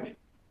the right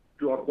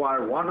to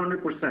acquire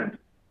 100%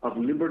 of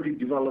Liberty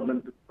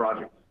Development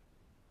projects.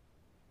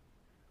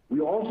 We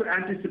also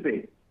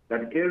anticipate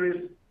that Aris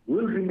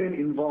will remain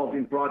involved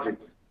in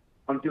projects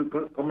until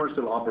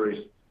commercial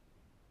operations.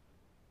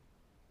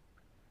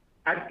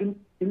 At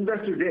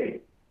Investor Day,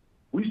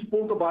 we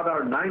spoke about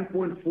our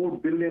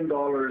 $9.4 billion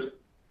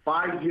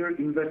 5-year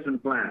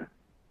investment plan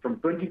from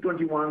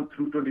 2021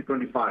 through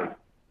 2025,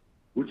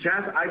 which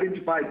has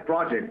identified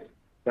projects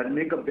that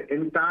make up the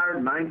entire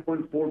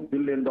 $9.4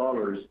 billion,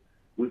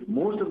 with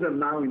most of them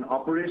now in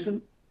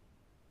operation,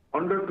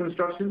 under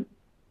construction,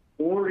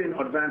 or in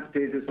advanced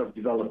stages of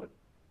development.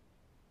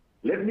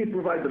 Let me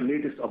provide the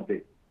latest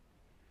update.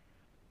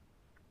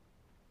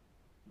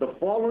 The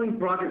following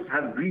projects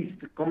have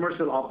reached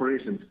commercial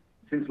operations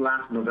since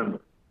last November: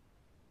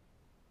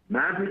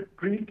 Maverick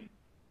Creek,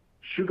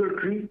 Sugar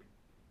Creek,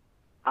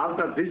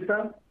 Alta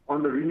Vista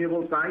on the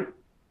renewable side,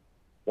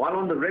 while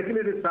on the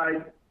regulated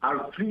side,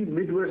 our 3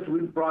 Midwest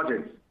wind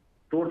projects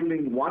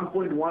totaling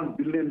 $1.1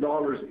 billion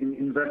in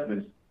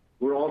investments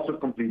were also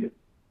completed.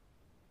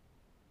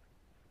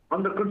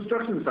 On the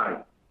construction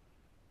side,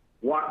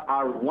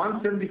 our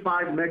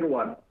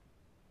 175-megawatt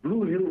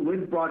Blue Hill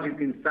Wind project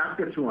in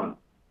Saskatchewan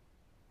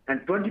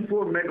and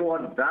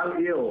 24-megawatt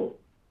Val-Éo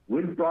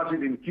wind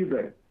project in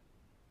Quebec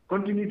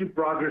continue to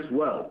progress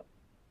well,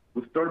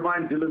 with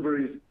turbine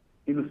deliveries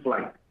in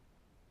flight.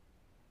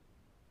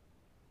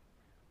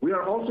 We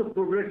are also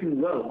progressing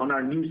well on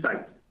our new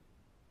sites,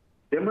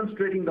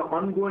 demonstrating the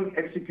ongoing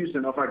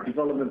execution of our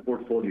development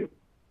portfolio.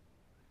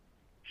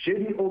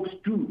 Shady Oaks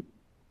II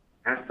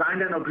has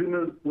signed an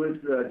agreement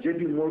with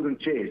J.P. Morgan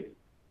Chase,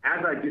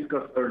 as I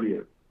discussed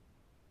earlier,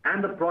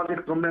 and the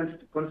project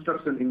commenced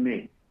construction in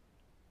May.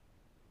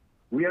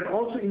 We had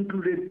also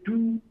included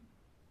 2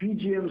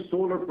 PJM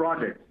solar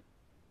projects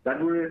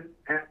that were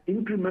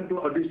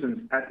incremental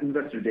additions at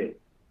Investor Day.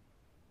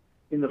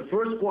 In the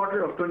first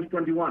quarter of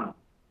 2021,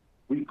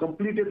 we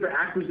completed the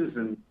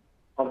acquisition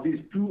of these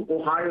 2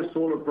 Ohio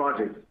solar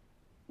projects,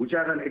 which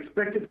have an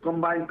expected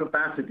combined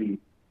capacity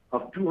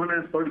of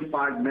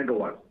 235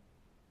 megawatts,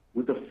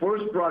 with the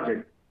first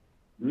project,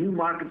 New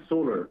Market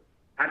Solar,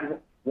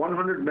 at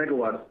 100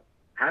 megawatts,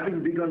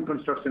 having begun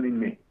construction in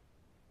May.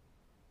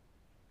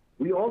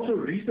 We also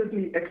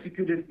recently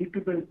executed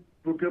equipment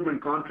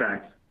procurement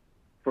contracts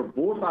for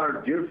both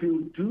our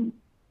Deerfield 2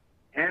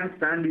 and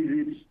Sandy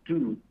Ridge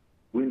 2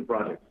 wind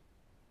projects.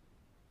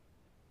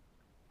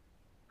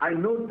 I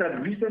note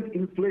that recent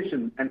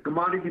inflation and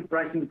commodity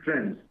pricing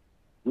trends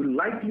will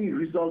likely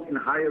result in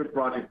higher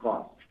project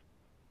costs.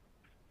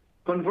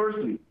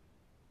 Conversely,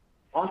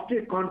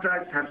 offtake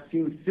contracts have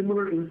seen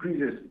similar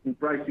increases in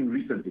pricing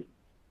recently,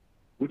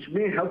 which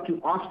may help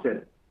to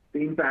offset the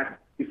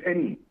impact, if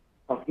any,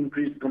 of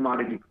increased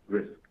commodity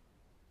risk.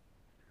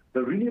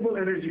 The Renewable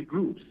Energy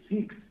Group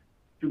seeks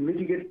to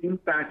mitigate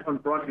impact on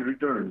project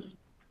returns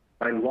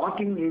by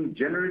locking in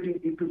generating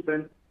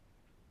equipment,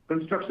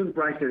 construction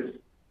prices,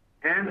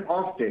 and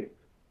offtake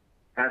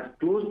as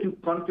close to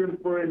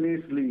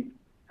contemporaneously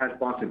as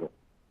possible.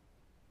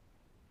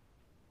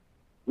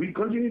 We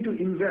continue to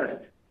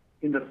invest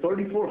in the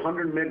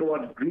 3,400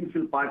 megawatt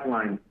greenfield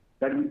pipeline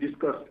that we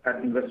discussed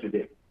at Investor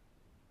Day.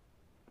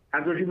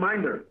 As a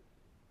reminder,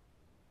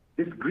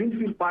 this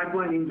greenfield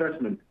pipeline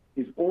investment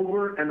is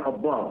over and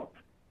above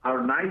our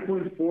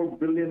 $9.4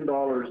 billion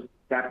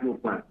capital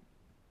plan.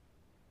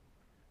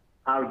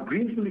 Our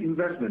greenfield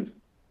investments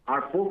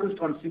are focused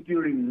on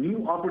securing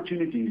new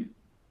opportunities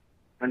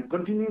and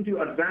continuing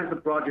to advance the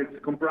projects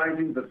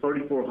comprising the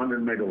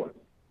 3,400 megawatts.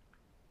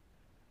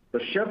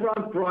 The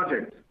Chevron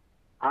projects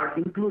are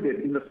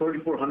included in the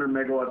 3,400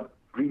 megawatt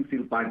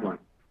greenfield pipeline.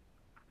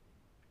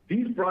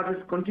 These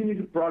projects continue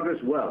to progress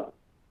well,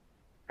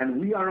 and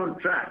we are on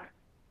track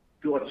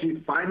to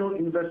achieve final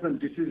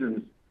investment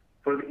decisions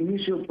for the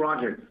initial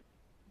projects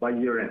by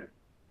year-end.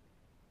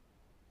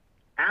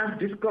 As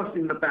discussed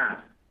in the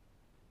past,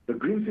 the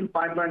greenfield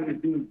pipeline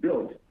is being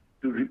built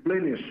to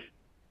replenish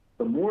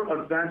the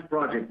more advanced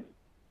projects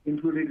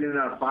included in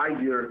our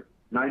 5-year,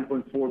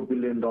 $9.4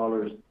 billion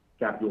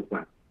capital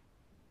plan.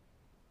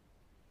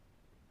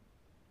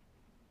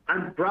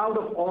 I'm proud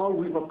of all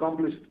we've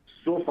accomplished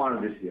so far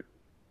this year,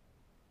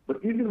 but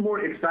even more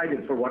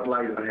excited for what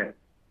lies ahead.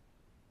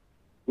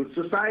 With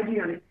society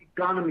and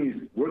economies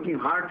working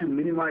hard to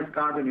minimize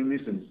carbon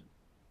emissions,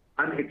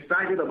 I'm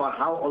excited about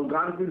how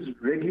Algonquin's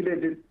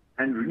regulated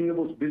and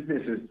renewables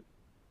businesses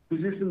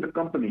position the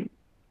company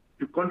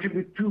to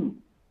contribute to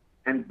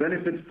and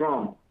benefit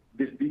from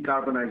this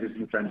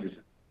decarbonization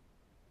transition.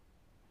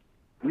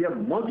 We have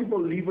multiple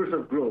levers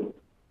of growth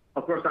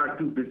across our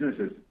 2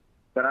 businesses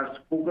that I've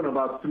spoken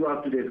about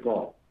throughout today's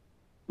call,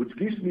 which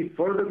gives me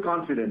further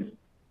confidence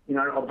in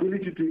our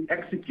ability to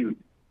execute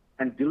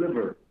and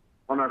deliver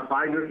on our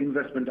 5-year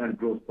investment and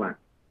growth plan.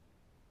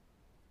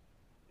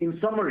 In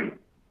summary,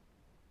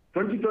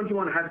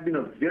 2021 has been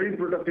a very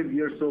productive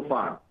year so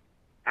far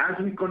as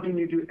we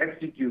continue to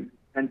execute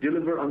and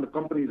deliver on the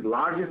company's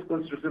largest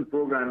construction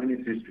program in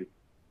its history,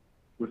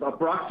 with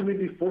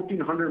approximately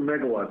 1,400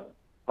 megawatts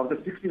of the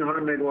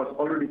 1,600 megawatts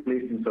already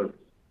placed in service.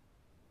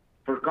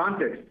 For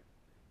context,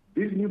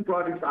 these new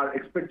projects are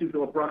expected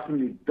to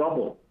approximately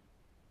double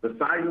the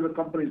size of the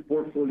company's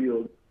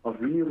portfolio of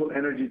renewable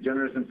energy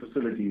generation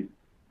facilities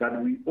that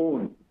we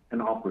own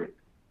and operate.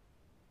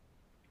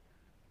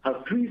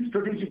 Our 3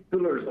 strategic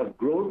pillars of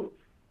growth,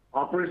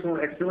 operational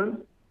excellence,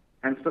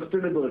 and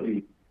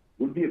sustainability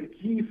will be a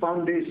key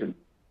foundation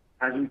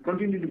as we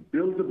continue to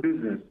build the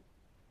business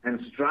and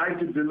strive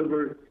to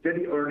deliver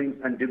steady earnings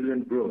and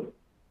dividend growth,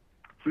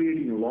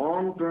 creating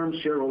long-term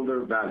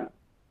shareholder value.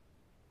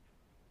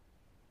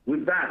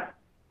 With that,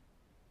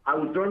 I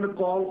will turn the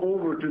call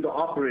over to the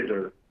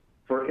operator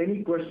for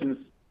any questions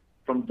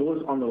from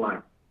those on the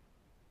line.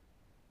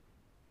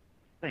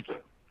 Thank you.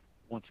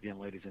 Once again,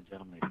 ladies and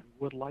gentlemen, if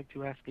you would like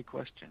to ask a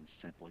question,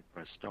 simply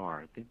press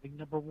star, then the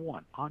number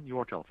 1 on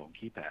your telephone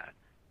keypad.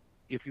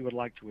 If you would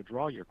like to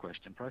withdraw your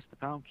question, press the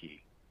pound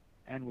key.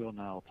 And we'll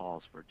now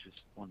pause for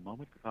just one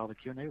moment to compile the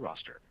Q&A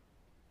roster.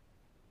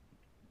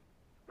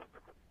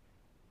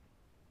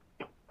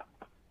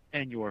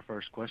 And your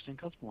first question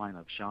comes from the line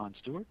of Sean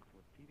Stewart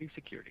with TD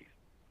Securities.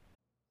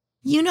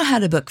 You know how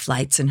to book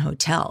flights and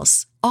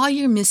hotels. All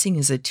you're missing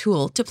is a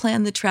tool to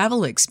plan the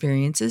travel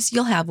experiences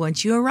you'll have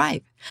once you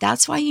arrive.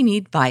 That's why you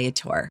need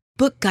Viator.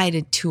 Book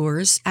guided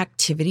tours,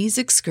 activities,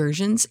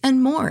 excursions,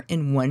 and more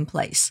in one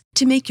place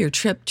to make your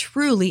trip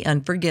truly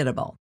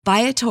unforgettable.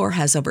 Viator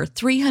has over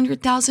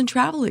 300,000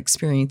 travel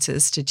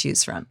experiences to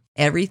choose from.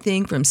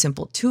 Everything from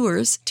simple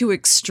tours to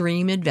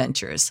extreme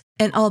adventures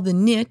and all the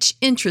niche,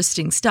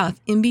 interesting stuff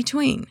in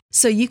between.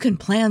 So you can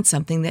plan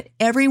something that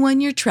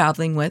everyone you're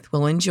traveling with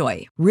will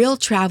enjoy. Real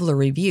traveler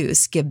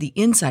reviews give the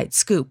inside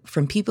scoop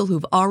from people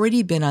who've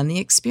already been on the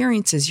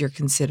experiences you're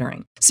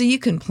considering. So you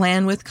can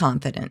plan with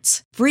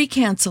confidence. Free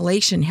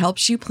cancellation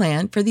helps you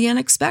plan for the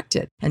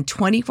unexpected. And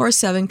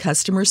 24/7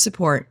 customer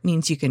support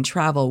means you can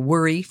travel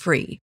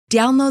worry-free.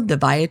 Download the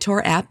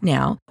Viator app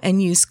now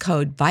and use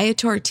code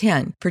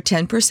Viator10 for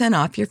 10%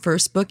 off your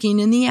first booking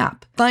in the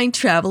app. Find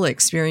travel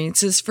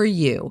experiences for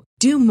you.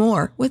 Do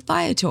more with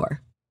Viator.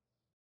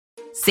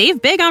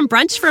 Save big on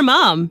brunch for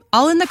mom,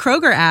 all in the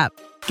Kroger app.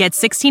 Get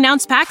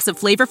 16-ounce packs of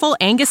flavorful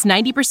Angus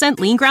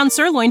 90% lean ground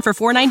sirloin for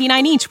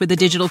 $4.99 each with a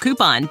digital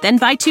coupon. Then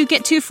buy 2,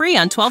 get 2 free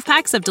on 12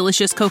 packs of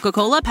delicious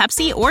Coca-Cola,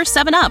 Pepsi, or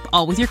 7-Up,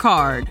 all with your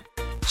card.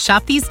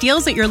 Shop these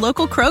deals at your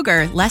local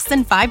Kroger, less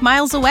than 5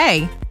 miles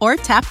away. Or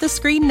tap the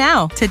screen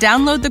now to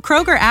download the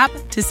Kroger app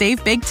to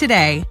save big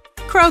today.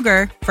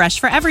 Kroger, fresh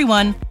for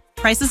everyone.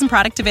 Prices and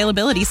product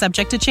availability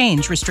subject to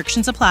change.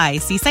 Restrictions apply.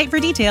 See site for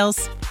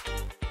details.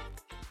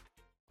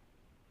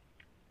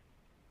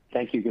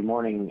 Thank you. Good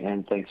morning,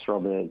 and thanks for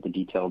all the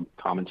detailed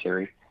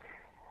commentary.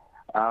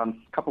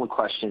 Couple of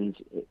questions.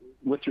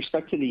 With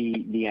respect to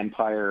the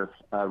Empire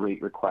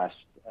rate request,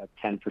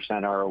 10%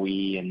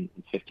 ROE and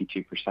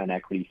 52%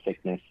 equity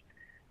thickness,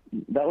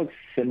 that looks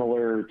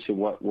similar to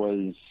what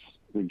was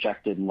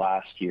rejected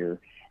last year.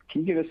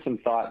 Can you give us some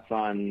thoughts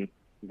on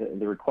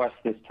the request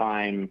this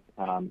time?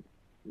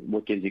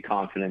 What gives you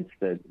confidence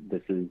that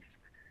this is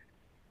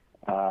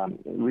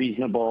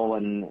reasonable,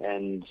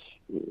 and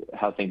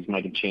how things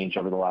might have changed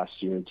over the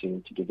last year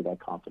to give you that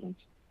confidence?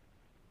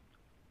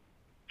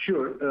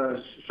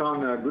 Sure. Sean,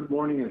 good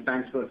morning, and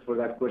thanks for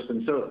that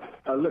question. So,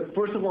 look,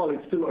 first of all,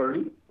 it's still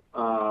early.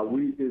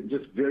 We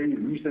just very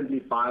recently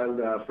filed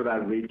for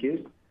that rate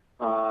case.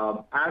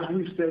 As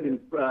we've said in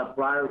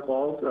prior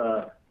calls,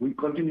 we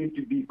continue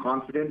to be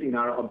confident in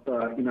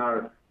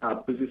our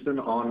position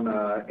on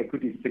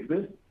equity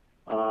thickness,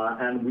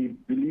 and we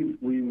believe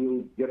we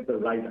will get the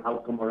right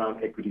outcome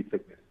around equity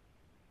thickness.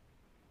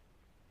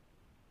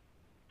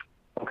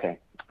 Okay.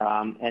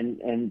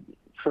 And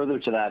further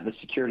to that, the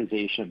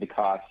securitization of the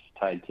costs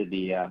tied to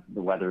the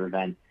weather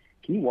event.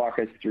 Can you walk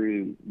us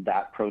through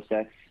that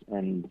process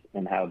and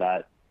how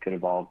that could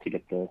evolve to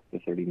get the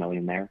 $30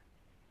 million there?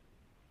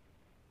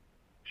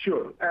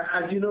 Sure.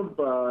 As you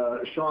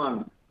know,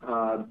 Sean,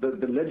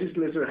 the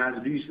legislature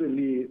has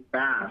recently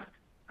passed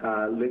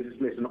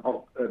legislation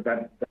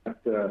that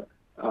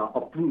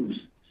approves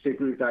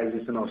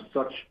securitization of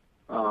such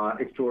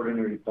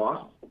extraordinary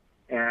costs,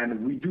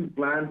 and we do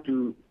plan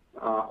to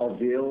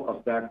avail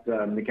of that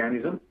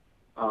mechanism.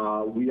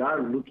 We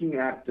are looking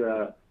at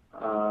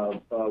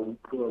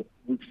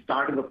we've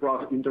started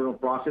the internal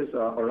process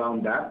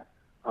around that.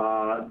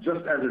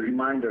 Just as a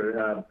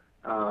reminder,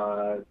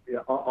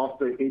 of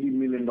the $80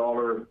 million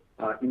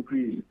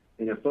increase,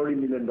 $30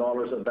 million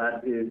of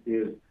that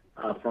is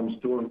from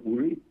Storm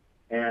Uri,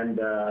 and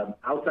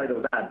outside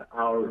of that,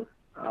 our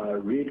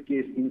rate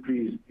case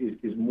increase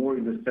is more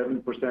in the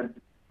 7%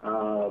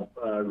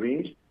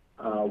 range,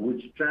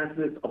 which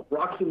translates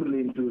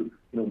approximately into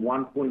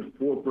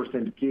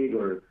 1.4%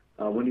 CAGR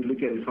when you look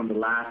at it from the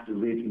last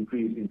rate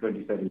increase in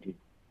 2017.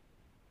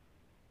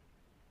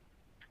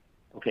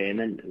 Okay, and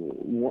then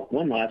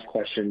one last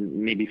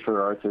question, maybe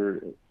for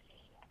Arthur.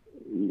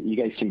 You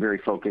guys seem very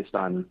focused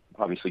on,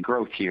 obviously,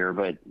 growth here,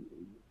 but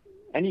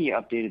any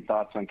updated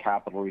thoughts on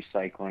capital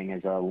recycling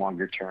as a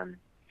longer-term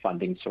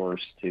funding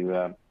source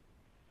to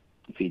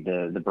feed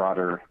the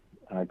broader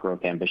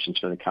growth ambitions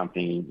for the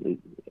company?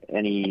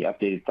 Any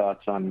updated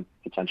thoughts on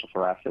potential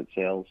for asset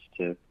sales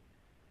to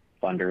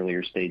fund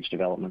earlier stage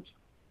developments?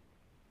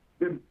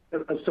 So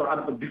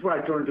before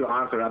I turn to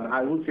Arthur,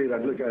 I will say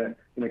that, look,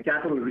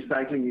 capital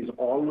recycling is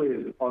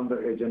always on the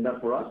agenda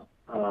for us.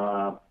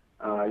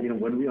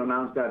 When we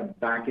announced that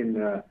back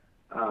in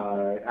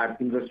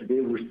at Investor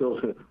Day, we're still,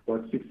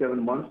 6-7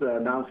 months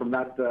now from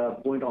that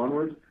point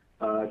onwards.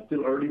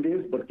 Still early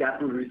days, but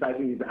capital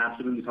recycling is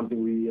absolutely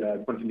something we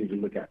continue to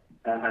look at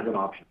as an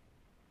option.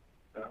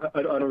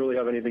 I don't really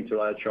have anything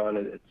to add,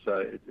 Sean.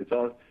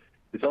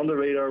 It's on the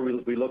radar.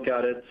 We look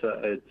at it.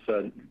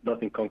 It's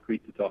nothing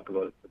concrete to talk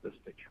about at this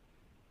stage.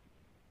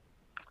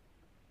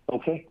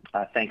 Okay.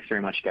 Thanks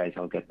very much, guys.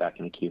 I'll get back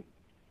in the queue.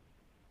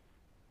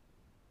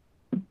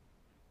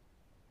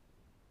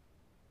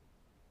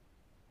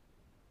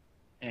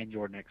 And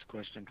your next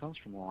question comes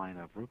from the line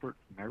of Rupert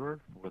Merer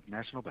with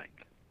National Bank.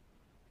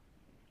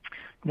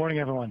 Good morning,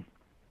 everyone.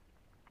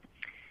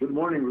 Good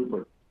morning,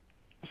 Rupert.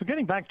 So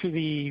getting back to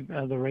the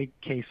rate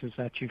cases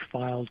that you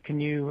filed, can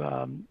you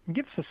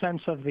give us a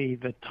sense of the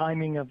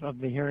timing of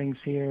the hearings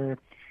here?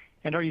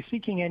 And are you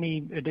seeking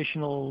any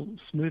additional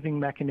smoothing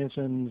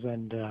mechanisms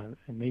and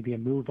maybe a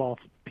move off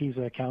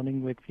PISA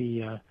accounting with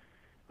the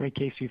rate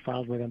case you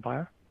filed with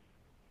Empire?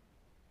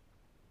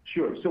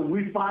 Sure. So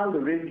we filed the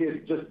rate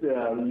case just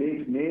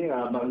late May.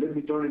 Let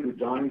me turn it to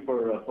Johnny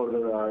for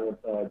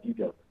further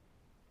details.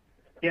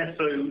 Yeah,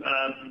 so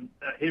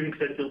hearing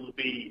schedule will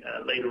be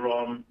later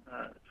on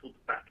towards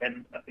the back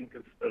end, I think,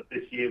 of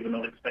this year. We're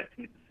not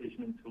expecting a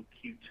decision until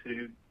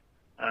Q2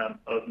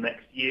 of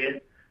next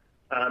year.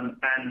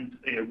 And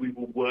we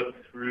will work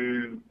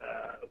through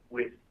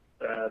with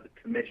the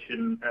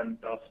Commission and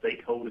our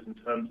stakeholders in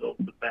terms of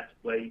the best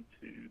way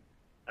to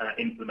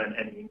implement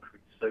any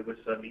increase. So we're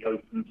certainly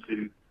open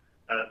to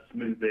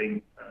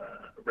smoothing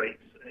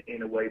rates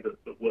in a way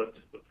that works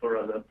for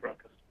us and for our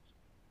customers.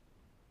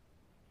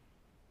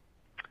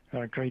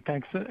 Great,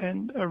 thanks.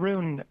 And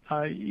Arun,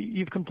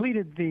 you've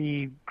completed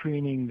the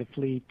Greening the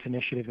Fleet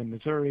initiative in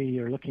Missouri.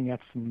 You're looking at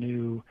some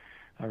new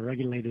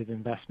regulated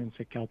investments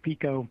at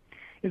CalPeco.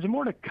 Is there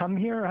more to come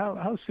here?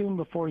 How soon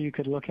before you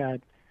could look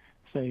at,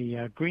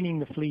 say, Greening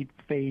the Fleet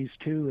Phase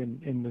 2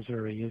 in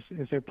Missouri?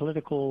 Is there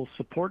political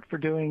support for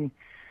doing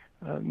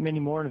many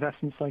more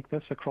investments like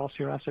this across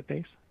your asset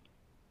base?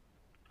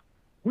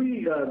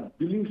 We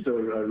believe so,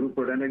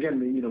 Rupert. And again,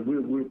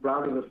 we're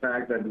proud of the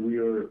fact that we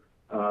are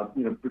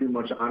pretty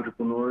much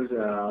entrepreneurs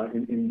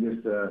in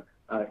this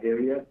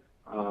area.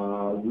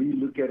 We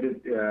look at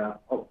it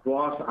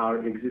across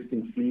our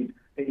existing fleet.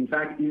 In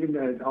fact, even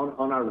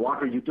on our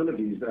water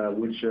utilities,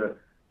 which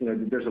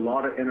there's a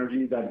lot of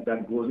energy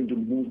that goes into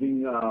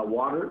moving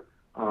water,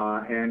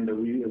 and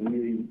we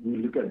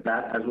look at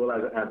that as well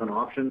as an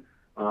option.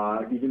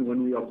 Even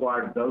when we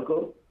acquired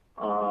Belco,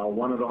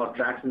 one of the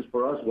attractions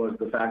for us was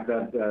the fact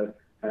that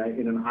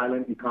in an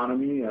island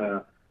economy,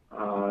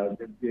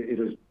 it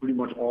is pretty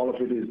much all of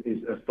it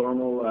is a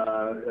thermal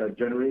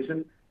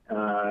generation,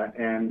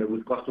 and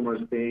with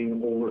customers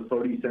paying over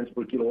 30 cents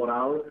per kilowatt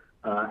hour.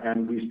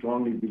 And we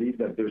strongly believe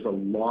that there's a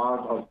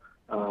lot of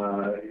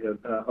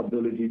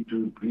ability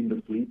to green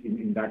the fleet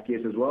in that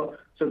case as well.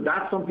 So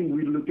that's something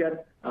we look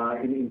at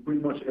in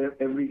pretty much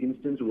every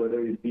instance, whether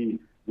it be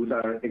with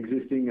our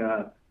existing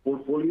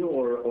portfolio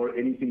or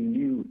anything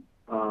new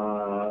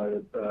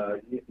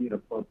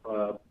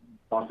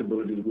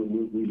possibilities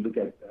we look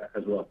at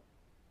as well.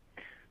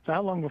 So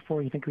how long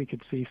before you think we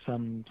could see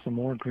some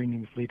more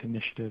greening the fleet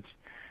initiatives,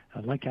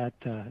 like at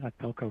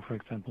Belco, for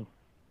example?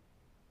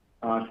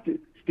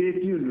 Stay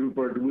tuned,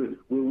 Rupert.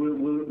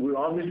 We're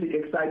obviously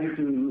excited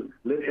to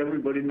let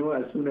everybody know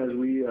as soon as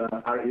we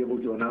are able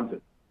to announce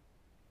it.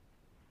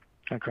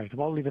 Okay, great.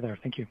 Well, I'll leave it there.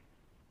 Thank you.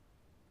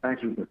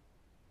 Thanks, Rupert.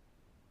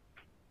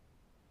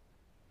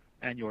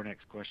 And your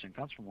next question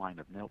comes from the line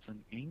of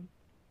Nelson Ng.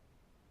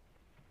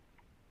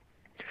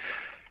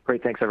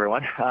 Great, thanks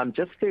everyone.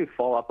 Just to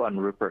follow up on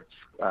Rupert's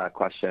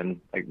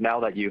question, like now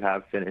that you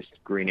have finished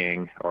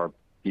greening, or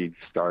you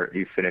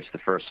finished the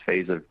first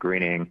phase of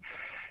greening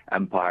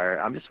Empire,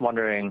 I'm just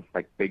wondering,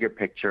 like bigger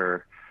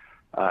picture,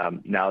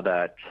 now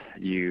that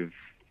you've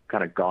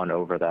kind of gone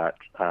over that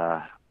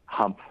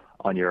hump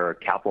on your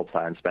capital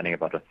plan, spending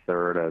about a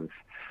third of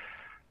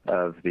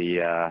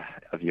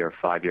your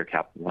 5-year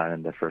capital plan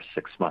in the first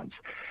 6 months.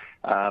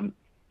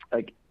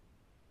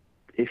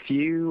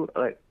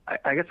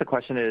 I guess the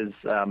question is,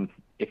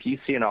 if you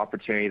see an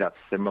opportunity that's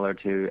similar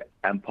to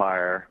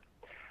Empire,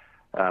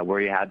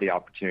 where you had the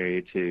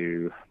opportunity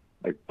to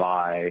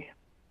buy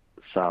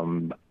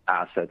some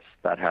assets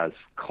that has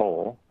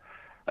coal,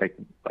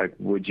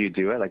 would you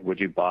do it? Like, would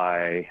you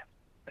buy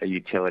a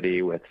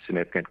utility with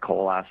significant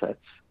coal assets?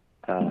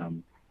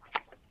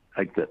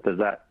 Is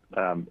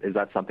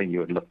that something you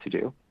would look to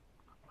do?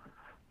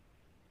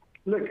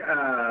 Look,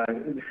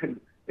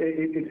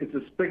 it's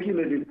a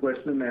speculative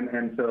question,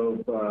 and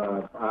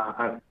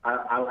so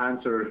I'll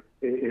answer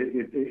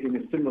it in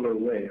a similar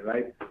way,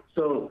 right?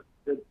 So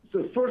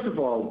first of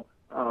all,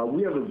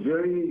 we have a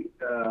very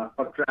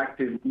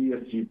attractive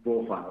ESG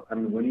profile. I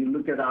mean, when you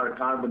look at our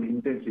carbon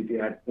intensity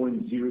at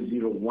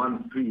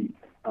 0.0013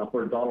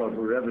 per dollar of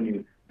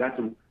revenue, that's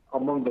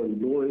among the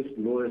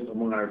lowest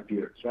among our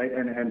peers, right?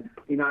 And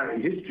in our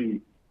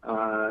history,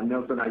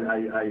 Nelson,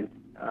 I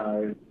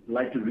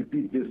like to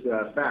repeat this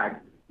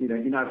fact.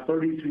 In our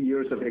 33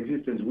 years of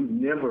existence, we've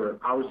never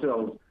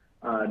ourselves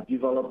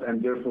developed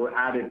and therefore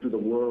added to the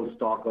world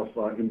stock of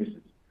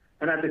emissions.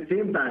 And at the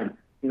same time,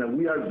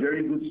 we are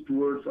very good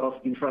stewards of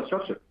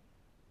infrastructure.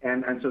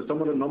 And so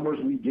some of the numbers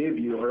we gave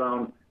you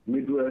around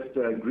Midwest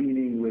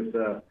greening with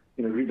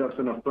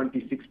reduction of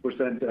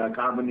 26%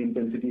 carbon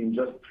intensity in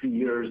just 3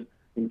 years,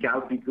 in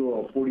CalPeco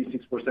or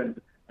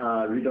 46%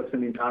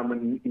 reduction in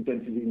carbon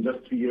intensity in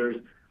just 3 years.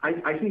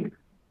 I think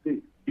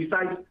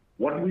besides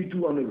what we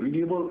do on the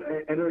renewable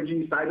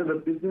energy side of the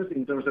business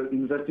in terms of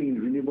investing in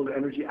renewable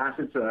energy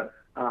assets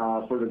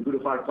for the good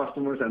of our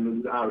customers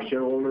and our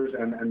shareholders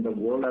and the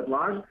world at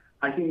large,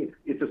 I think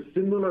it's a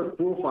similar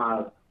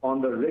profile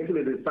on the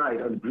regulated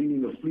side of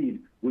greening the fleet,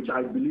 which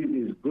I believe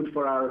is good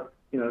for our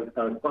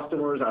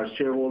customers, our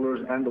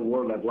shareholders, and the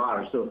world at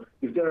large. So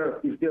if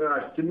there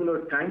are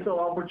similar kinds of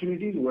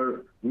opportunities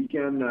where we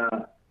can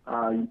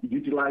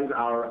utilize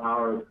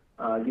our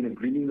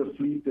greening the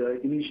fleet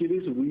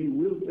initiatives, we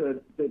will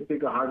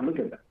take a hard look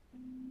at that.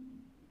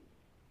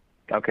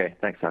 Okay,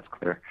 thanks. That's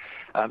clear.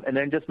 And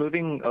then just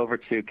moving over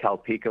to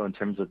CalPeco in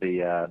terms of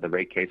the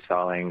rate case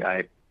filing,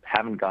 I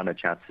haven't gotten a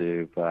chance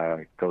to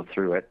go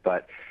through it,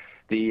 but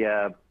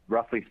the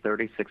roughly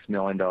 $36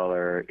 million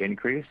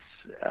increase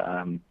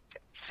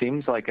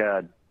seems like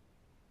a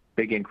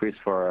big increase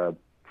for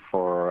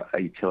a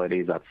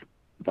utility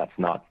that's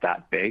not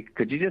that big.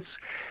 Could you just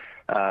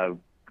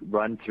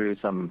run through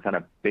some kind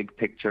of big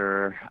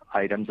picture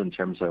items in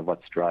terms of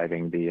what's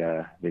driving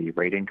the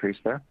rate increase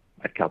there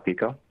at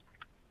CalPeco?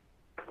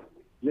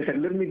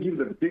 Let me give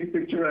the big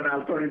picture, and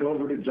I'll turn it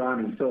over to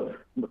Johnny. So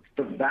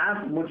the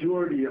vast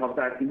majority of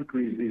that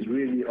increase is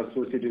really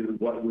associated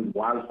with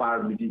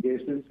wildfire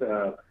mitigations.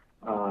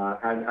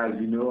 As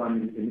you know, I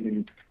mean,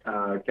 in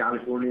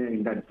California,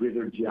 in that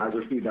greater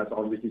geography, that's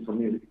obviously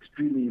something that's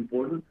extremely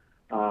important.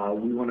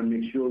 We want to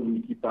make sure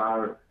we keep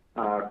our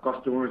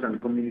customers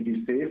and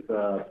communities safe.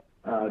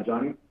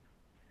 Johnny?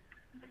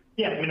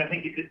 Yeah, I mean, I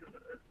think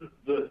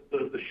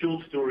the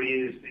short story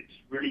is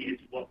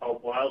it's what our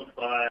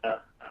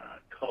wildfire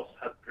costs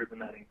have driven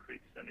that increase,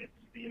 and it's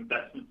the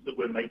investments that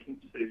we're making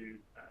to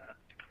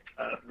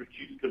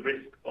reduce the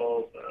risk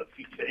of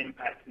future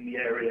impact in the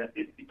area.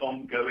 It's the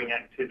ongoing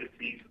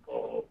activities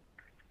of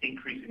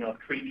increasing our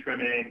tree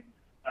trimming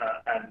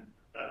and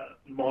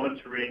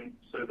monitoring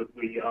so that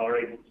we are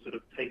able to sort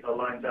of take our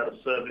lines out of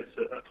service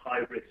at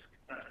high risk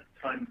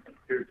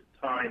periods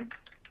of time.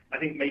 I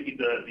think maybe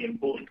the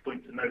important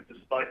point to note,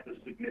 despite the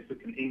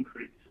significant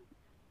increase,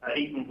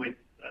 even with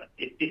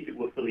if it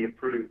were fully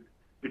approved,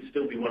 we'd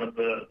still be one of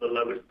the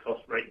lowest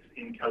cost rates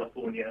in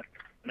California.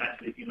 And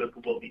actually, if you look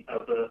at what the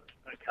other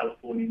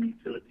Californian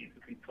utilities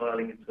have been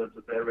filing in terms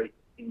of their rate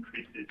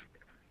increases,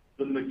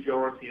 the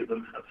majority of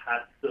them have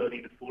had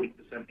 30 to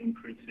 40%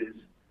 increases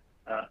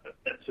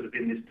sort of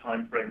in this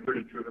time frame,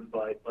 really driven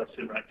by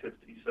similar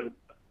activity. So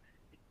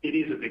it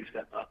is a big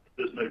step up,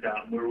 there's no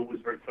doubt. And we're always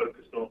very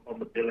focused on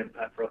the bill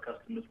impact for our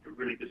customers, but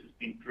really this has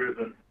been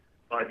driven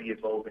by the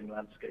evolving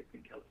landscape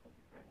in California.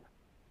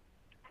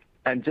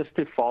 And just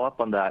to follow up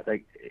on that,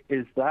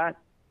 is that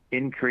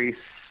increase,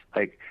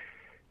 is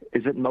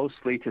it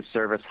mostly to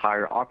service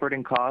higher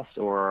operating costs,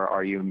 or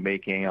are you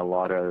making a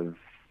lot of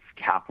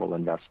capital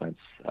investments?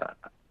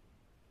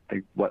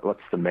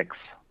 What's the mix,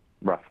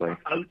 roughly?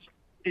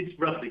 It's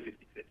roughly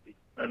 50-50.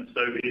 And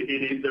so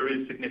there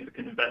is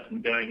significant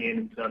investment going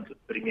in terms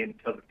of putting in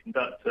covered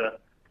conductor,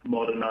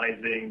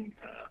 modernizing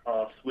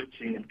our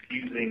switching and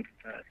fusing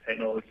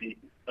technology,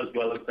 as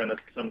well as then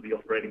some of the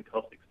operating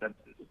cost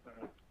expenses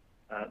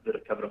that are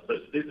covered off. So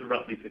these are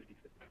roughly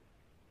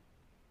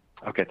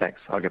 50-50. Okay,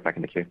 thanks. I'll get back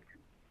in the queue.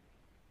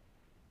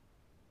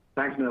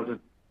 Thanks, Nelson.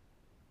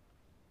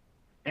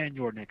 And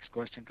your next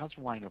question comes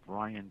from the line of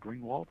Ryan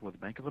Greenwald with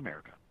Bank of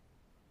America.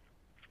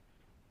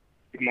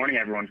 Good morning,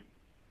 everyone.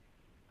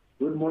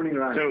 Good morning,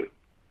 Ryan.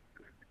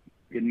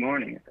 Good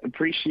morning.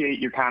 Appreciate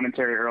your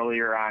commentary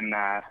earlier on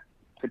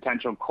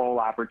potential coal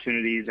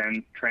opportunities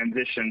and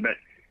transition, but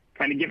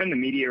kind of given the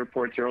media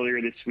reports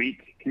earlier this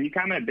week, can you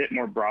comment a bit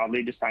more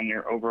broadly just on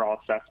your overall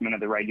assessment of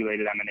the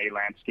regulated M&A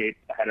landscape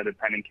ahead of the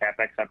pending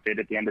CapEx update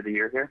at the end of the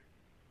year here?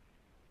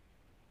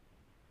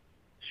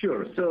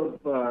 Sure. So,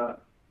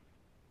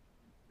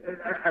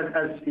 as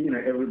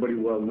everybody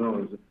well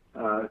knows,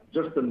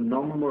 just the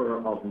number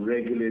of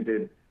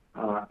regulated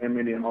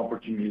M&A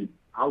opportunities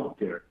out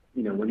there.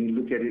 When you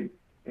look at it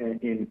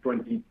in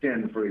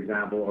 2010, for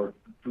example, or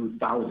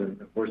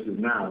 2000 versus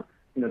now,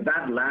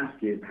 that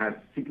landscape has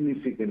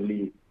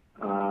significantly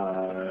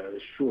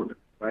shortened,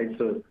 right?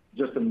 So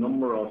just the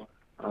number of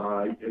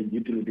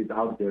utilities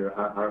out there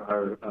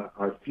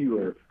are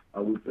fewer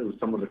with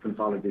some of the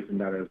consolidation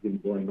that has been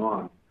going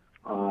on.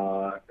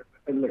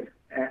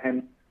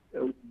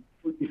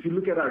 If you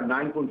look at our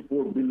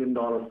 $9.4 billion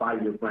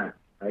 5-year plan,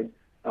 right?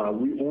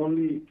 We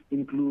only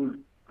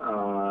include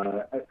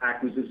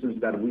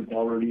acquisitions that we've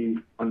already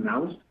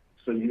announced.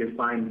 So you can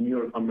find New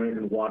York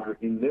American Water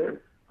in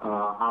there.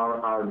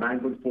 Our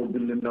 $9.4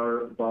 billion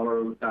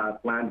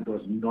plan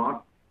does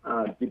not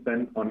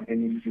depend on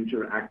any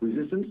future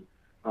acquisitions.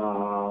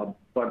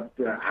 But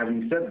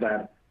having said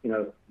that,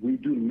 we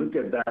do look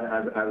at that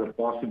as a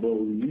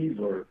possible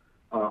lever,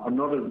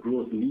 another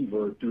growth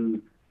lever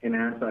to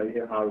enhance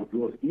our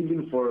growth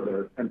even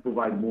further and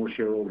provide more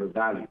shareholder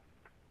value.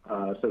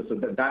 So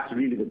that's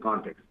really the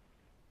context.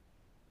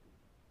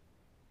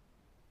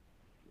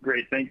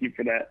 Great, thank you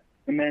for that.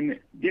 And then,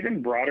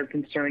 given broader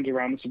concerns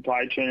around the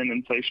supply chain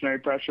and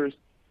inflationary pressures,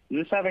 is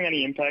this having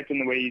any impact in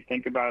the way you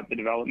think about the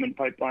development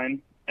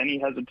pipeline? Any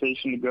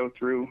hesitation to go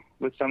through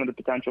with some of the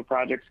potential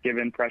projects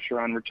given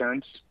pressure on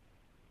returns?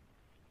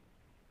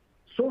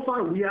 So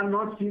far, we have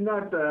not seen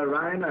that,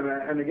 Ryan.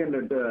 And again,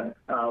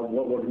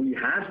 what we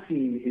have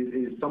seen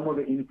is some of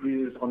the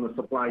increases on the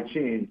supply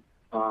chain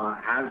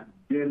has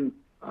been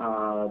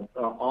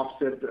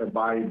offset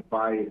by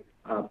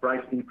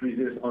price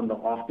increases on the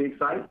offtake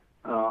side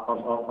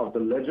of the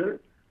ledger.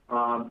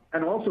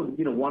 And also,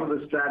 one of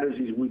the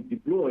strategies we've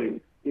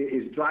deployed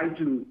is try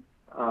to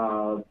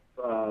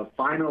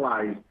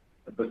finalize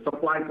the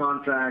supply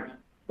contracts,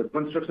 the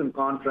construction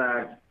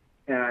contracts,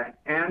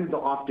 and the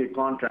offtake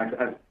contracts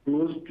as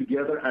close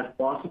together as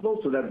possible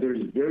so that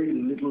there's very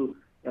little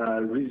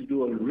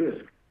residual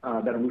risk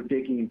that we're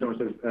taking in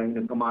terms of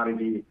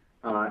commodity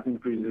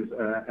increases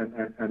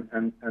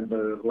and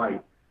the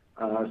like.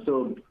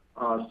 So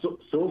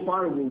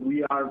far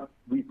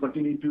we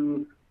continue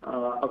to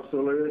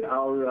accelerate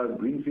our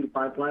greenfield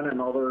pipeline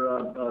and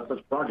other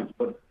such projects,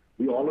 but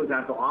we always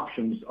have the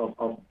options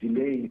of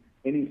delaying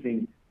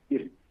anything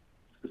if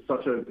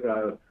such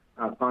a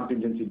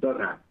contingency does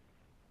happen.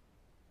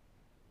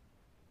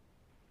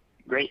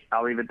 Great.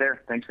 I'll leave it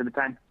there. Thanks for the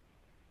time.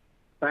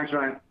 Thanks,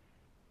 Ryan.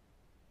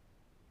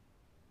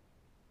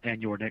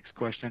 And your next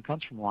question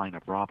comes from the line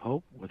of Rob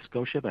Hope with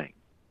Scotiabank.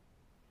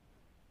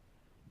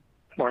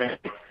 Morning.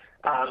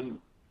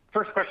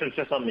 First question is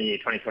just on the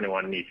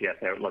 2021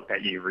 EPS outlook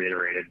that you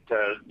reiterated.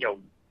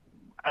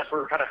 As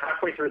we're kind of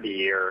halfway through the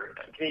year,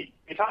 can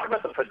you talk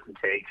about the puts and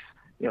takes?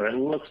 It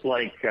looks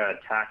like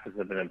taxes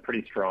have been a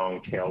pretty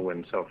strong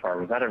tailwind so far.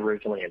 Was that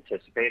originally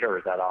anticipated, or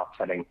is that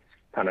offsetting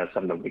kind of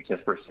some of the weakness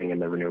we're seeing in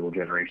the renewable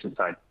generation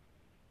side?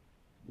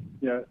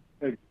 Yeah.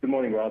 Hey, good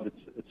morning, Rob.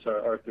 It's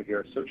Arthur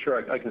here. So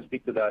sure, I can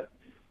speak to that.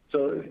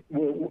 So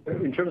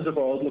in terms of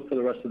our outlook for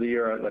the rest of the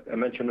year, like I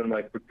mentioned in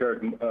my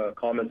prepared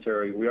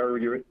commentary, we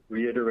are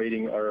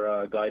reiterating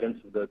our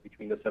guidance of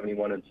between the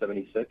 71 and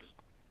 76.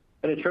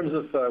 And in terms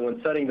of when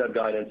setting that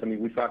guidance, I mean,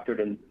 we factored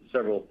in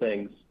several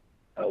things.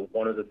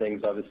 One of the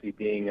things obviously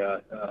being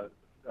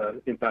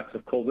impacts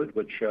of COVID,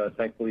 which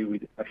thankfully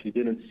we actually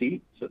didn't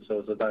see.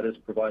 So that is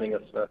providing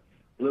us a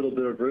little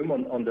bit of room.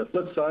 On the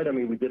flip side, I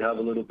mean, we did have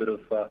a little bit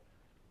of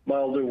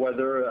milder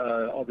weather,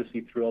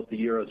 obviously throughout the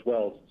year as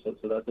well. So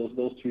that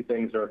those two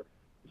things are to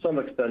some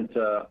extent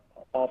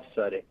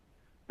offsetting.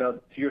 Now,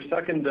 to your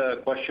second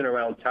question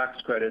around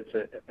tax credits,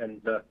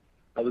 and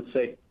I would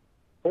say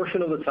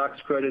portion of the tax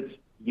credits,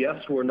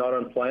 yes, were not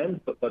on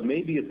plan, but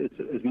maybe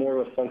it's more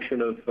of a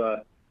function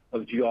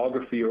of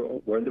geography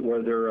or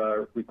where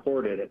they're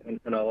recorded,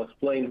 and I'll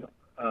explain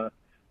a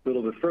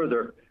little bit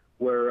further.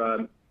 Where,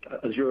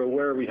 as you're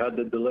aware, we had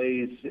the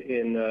delays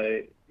in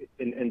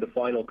the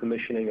final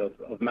commissioning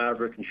of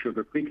Maverick and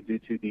Sugar Creek due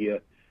to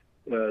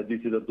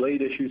the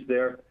blade issues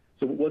there.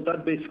 So what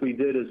that basically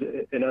did is,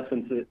 in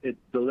essence, it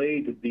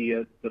delayed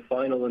the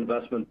final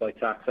investment by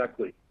tax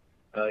equity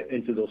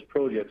into those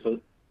projects. So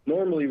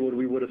normally, what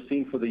we would have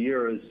seen for the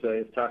year is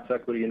if tax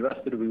equity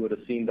invested, we would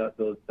have seen that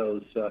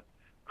those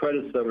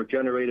credits that were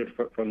generated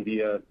from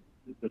the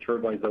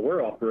turbines that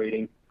were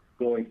operating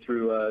going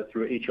through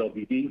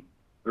HLBV.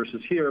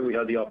 Versus here, we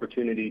had the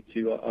opportunity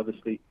to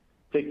obviously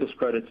take those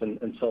credits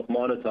and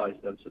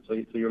self-monetize them.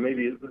 So you're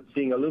maybe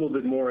seeing a little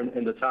bit more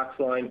in the tax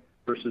line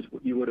versus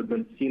what you would have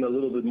been seeing a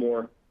little bit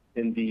more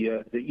in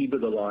the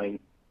EBITDA line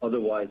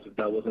otherwise if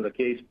that wasn't the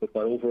case. But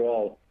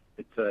overall,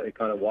 it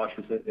kind of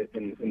washes it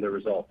in the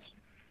results.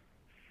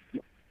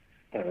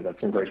 That's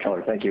some great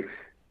color. Thank you.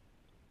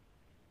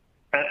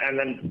 And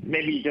then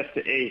maybe just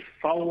a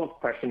follow-up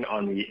question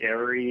on the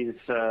Ares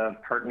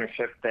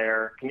partnership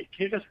there. Can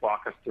you just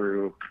walk us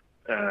through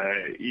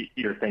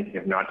your thinking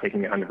of not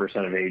taking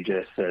 100% of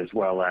Aegis, as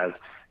well as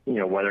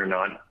whether or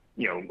not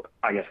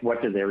I guess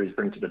what does Ares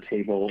bring to the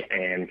table,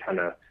 and kind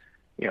of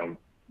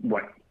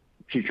what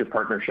future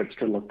partnerships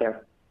could look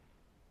there?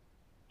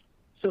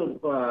 So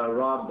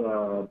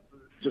Rob,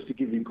 just to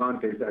give you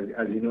context,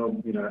 as you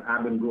know,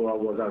 Abengoa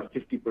was our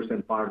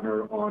 50%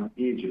 partner on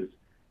Aegis,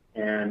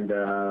 and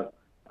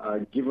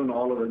given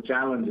all of the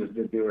challenges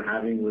that they were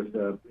having with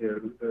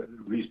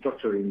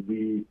restructuring,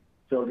 we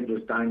felt it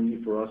was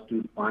timely for us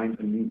to find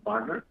a new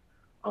partner.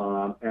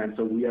 And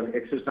so we have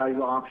exercise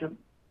option,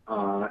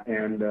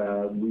 and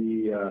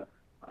we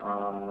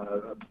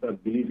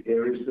believe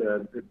Ares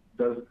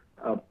does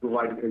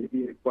provide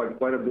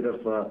quite a bit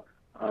of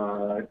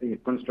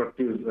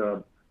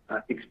constructive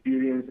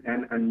experience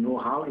and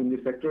know-how in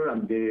this sector.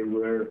 And they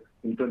were,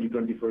 in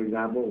 2020, for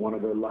example, one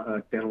of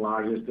the 10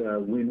 largest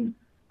wind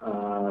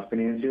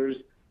financiers.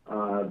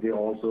 They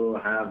also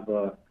have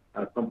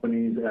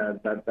companies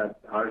that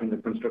are in the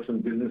construction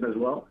business as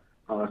well.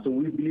 So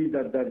we believe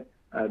that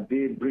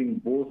they bring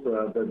both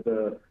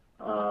the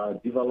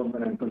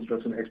development and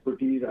construction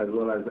expertise as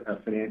well as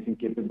financing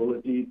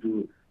capability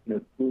to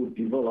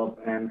co-develop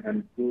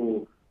and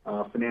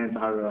co-finance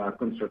our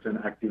construction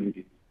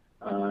activities.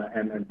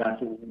 And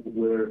that's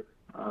where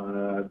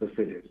the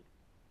fit is.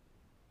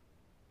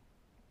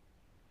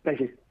 Thank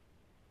you.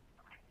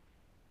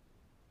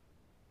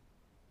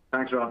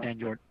 Thanks, Rob.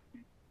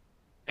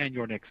 And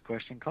your next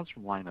question comes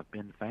from line of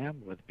Ben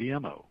Pham with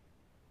BMO.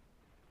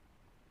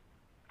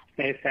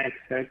 Hey, thanks.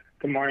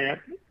 Good morning.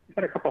 I've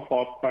got a couple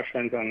follow-up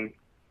questions on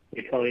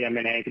utility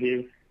M&A. Could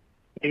you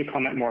maybe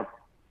comment more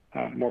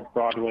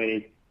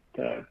broadly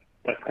the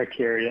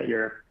criteria that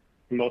you're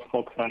most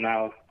focused on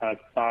now,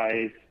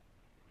 size,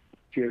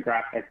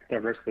 geographic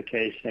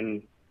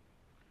diversification,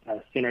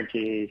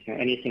 synergies,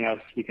 anything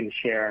else you can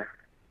share?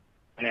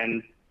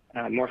 And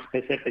then more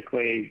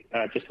specifically,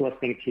 just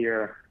listening to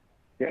your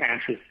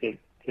answers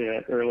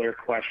to earlier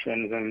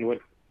questions, and would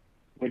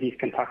these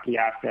Kentucky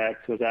assets,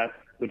 would that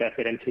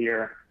fit into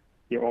your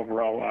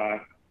overall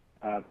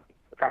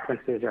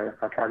preferences or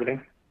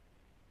targeting?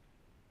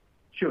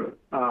 Sure.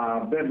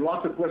 Ben,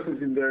 lots of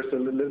questions in there, so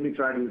let me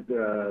try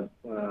to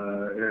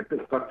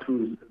cut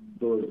through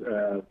those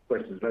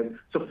questions, right?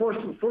 So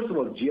first of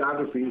all,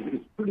 geography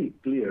is pretty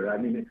clear. I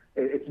mean,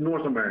 it's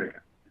North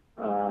America.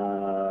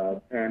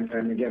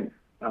 And again,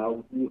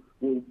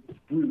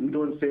 we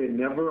don't say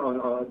never on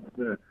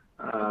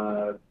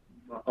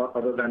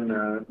other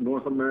than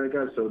North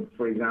America. So,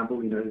 for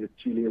example,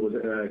 Chile was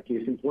a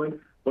case in point.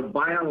 But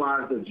by and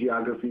large, the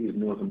geography is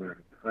North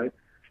America, right?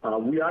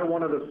 We are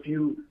one of the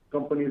few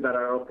companies that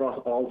are across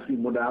all three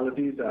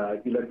modalities,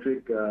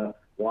 electric,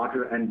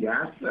 water, and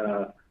gas.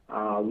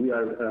 We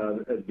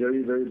are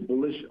very, very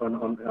bullish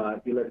on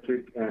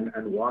electric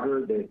and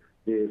water. They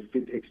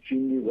fit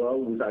extremely well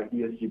with our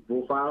ESG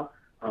profile.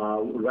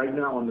 Right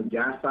now, on the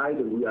gas side,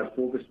 we are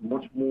focused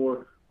much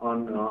more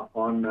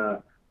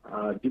on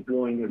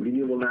deploying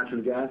renewable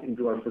natural gas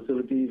into our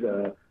facilities.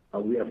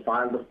 We have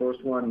filed the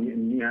first one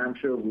in New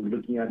Hampshire. We're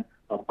looking at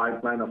a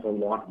pipeline of a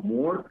lot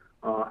more.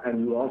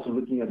 And we're also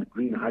looking at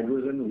green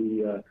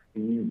hydrogen.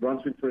 In New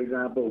Brunswick, for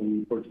example,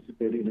 we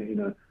participated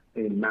in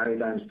a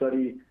maritime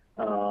study,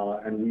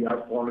 and we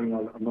are following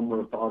a number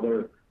of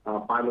other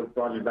pilot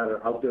projects that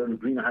are out there in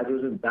green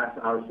hydrogen. That's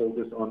our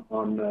focus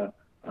on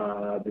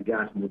the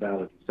gas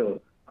modality.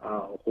 So,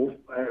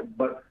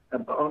 but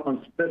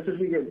on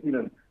specific,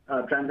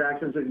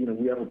 transactions,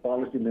 we have a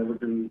policy never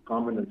to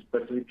comment on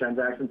specific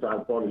transactions, so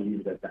I'll probably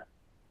leave it at that.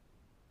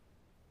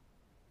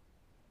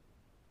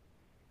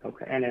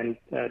 Okay, and then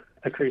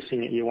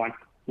accretion, you want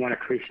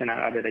accretion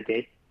out of the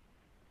gate?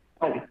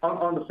 Oh,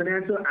 on the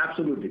financial,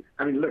 absolutely.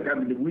 I mean, look,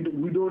 we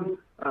don't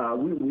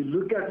we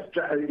look at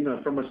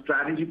from a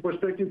strategy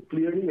perspective.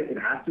 Clearly, it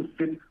has to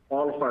fit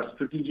all of our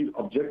strategic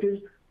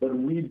objectives. But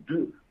we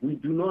do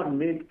not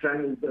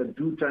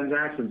do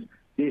transactions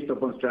based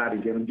upon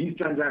strategy. I mean, these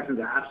transactions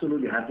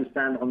absolutely have to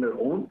stand on their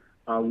own.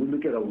 We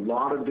look at a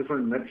lot of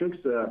different metrics,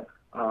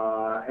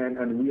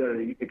 and we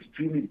are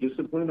extremely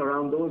disciplined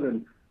around those.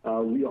 And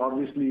we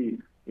obviously,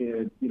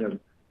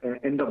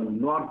 end up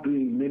not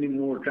doing many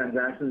more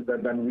transactions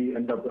than we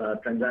end up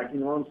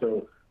transacting on.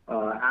 So,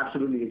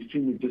 absolutely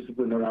extremely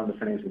disciplined around the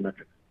financial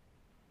metrics.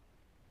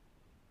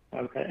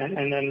 Okay,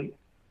 and then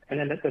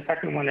the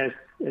second one is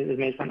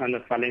maybe on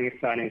the funding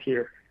side. And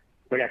here,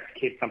 would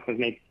execute something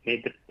made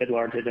a bit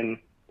larger than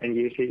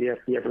usually. You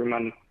have room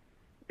on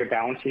your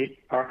balance sheet,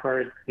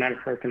 offered, not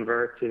for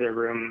convert to the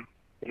room.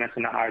 You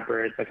mentioned the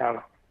hybrids. Like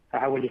how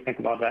would you think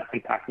about that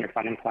impacting your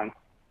funding plan?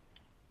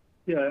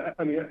 Yeah,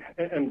 I mean,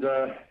 and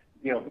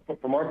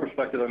from our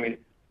perspective, I mean,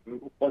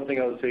 one thing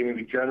I would say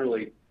maybe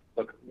generally,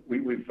 look,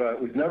 we've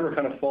never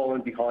kind of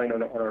fallen behind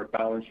on our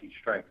balance sheet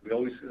strength. We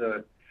always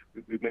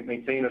we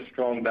maintain a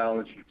strong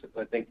balance sheet.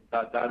 So I think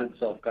that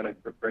itself kind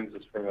of brings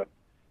us from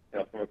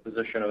a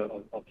position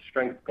of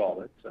strength,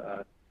 call it.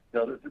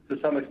 To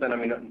some extent, I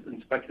mean,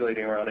 in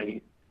speculating around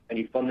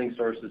any funding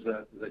sources,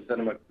 as I said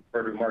in my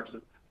prepared remarks,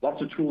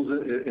 lots of tools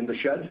in the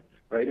shed,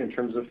 right, in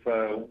terms of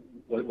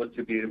what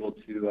to be able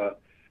to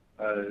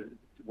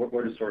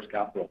where to source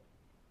capital.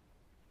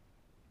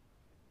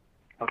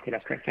 Okay,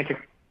 that's great. Thank you.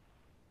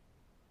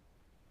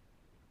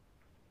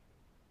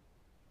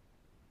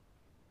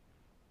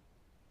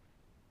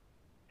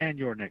 And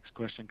your next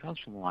question comes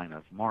from the line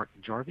of Mark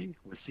Jarvi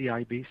with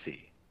CIBC.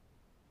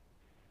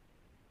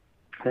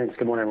 Thanks.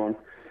 Good morning, everyone.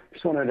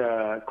 Just wanted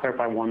to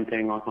clarify one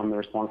thing on the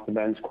response to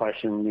Ben's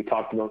question. You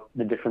talked about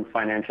the different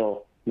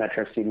financial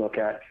metrics you look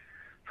at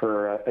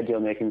for a deal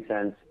making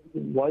sense.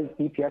 Was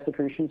EPS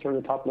accretion sort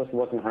of the top list? It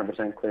wasn't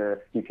 100%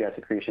 clear if EPS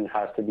accretion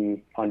has to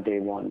be on day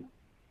one.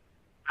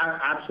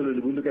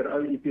 Absolutely. We look at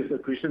our EPS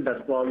accretion.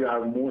 That's probably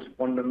our most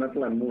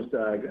fundamental and most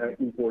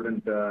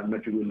important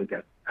metric we look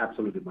at.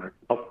 Absolutely, Mark.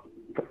 Oh,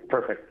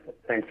 perfect.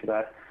 Thanks for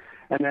that.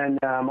 And then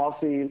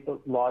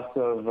also lots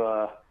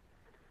of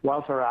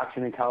wildfire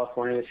action in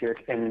California this year,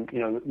 and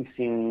we've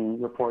seen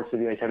reports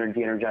of you guys having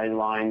de-energized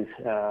lines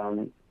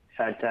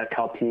at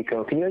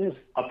CalPeco. Can you guys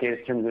just update us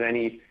in terms of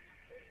any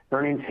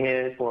earnings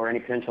hit or any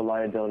potential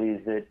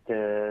liabilities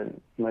that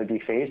might be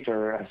faced,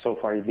 or so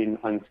far you've been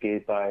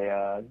unscathed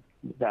by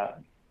that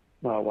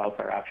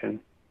wildfire action?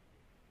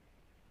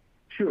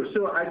 Sure.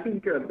 So I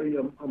think,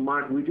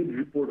 Mark, we did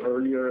report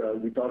earlier.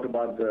 We talked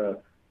about the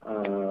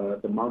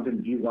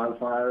Mountain View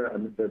wildfire,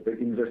 and the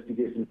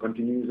investigation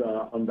continues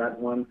on that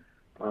one.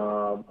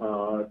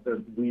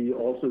 We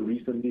also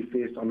recently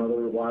faced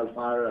another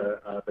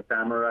wildfire, the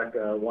Tamarack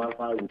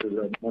wildfire, which is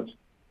a much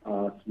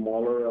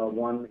smaller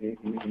one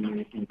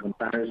in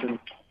comparison.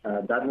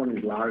 That one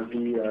is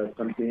largely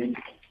contained.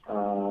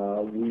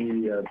 Our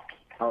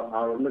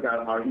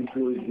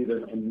employees did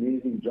an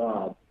amazing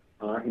job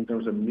in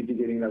terms of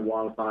mitigating that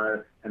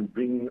wildfire and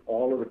bringing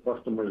all of the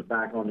customers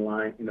back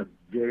online in a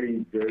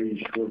very,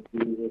 very short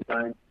period of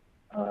time.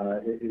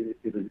 It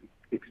is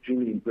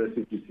extremely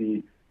impressive to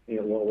see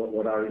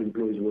what our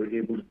employees were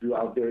able to do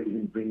out there,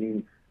 even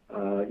bringing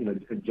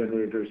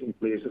generators in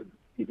place,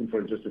 even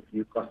for just a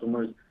few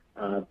customers,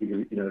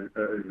 because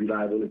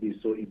reliability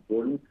is so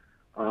important.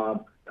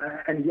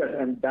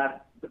 And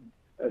that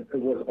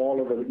was all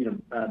of the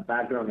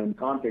background and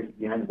context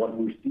behind what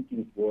we're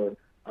seeking for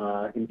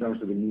in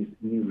terms of the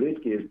new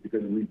rate case,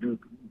 because we do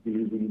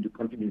believe we need to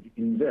continue to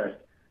invest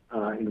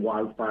in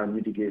wildfire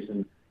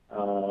mitigation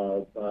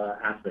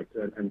aspects,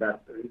 and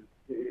that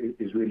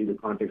is really the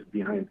context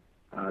behind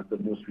the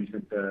most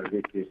recent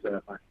rate case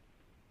filing.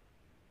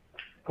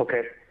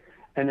 Okay.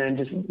 And then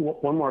just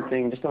one more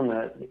thing, just on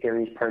the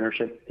Ares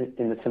partnership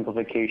in the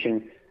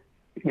simplification.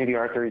 Maybe,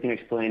 Arthur, you can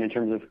explain in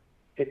terms of,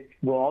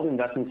 will all the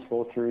investments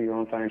flow through your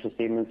own financial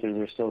statements, or is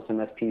there still some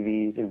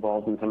SPVs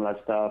involved in some of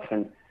that stuff?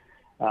 And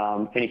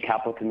any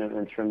capital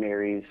commitments from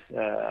Ares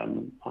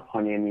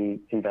on any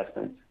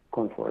investments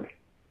going forward?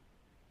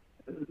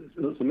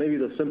 So maybe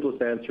the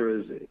simplest answer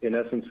is, in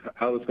essence,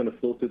 how it's going to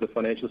flow through the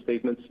financial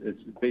statements.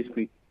 It's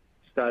basically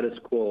status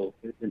quo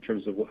in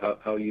terms of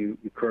how you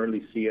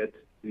currently see it,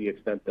 to the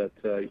extent that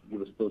you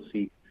will still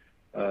see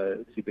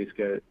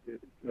basically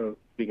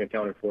being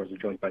accounted for as a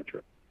joint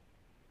venture.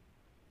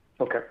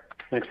 Okay,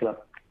 thanks for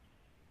that.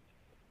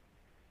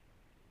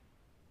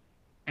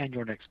 And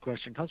your next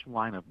question comes from the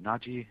line of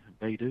Naji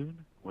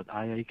Baydoun with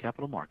iA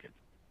Capital Markets.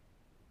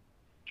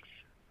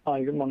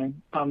 Hi, good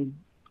morning. I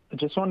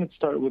just wanted to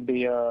start with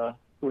the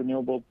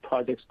renewable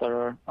projects that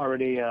are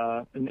already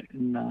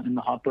in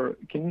the hopper.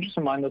 Can you just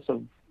remind us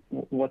of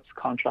what's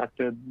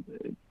contracted?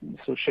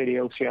 So Shady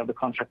Oaks, you have the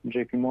contract with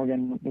JP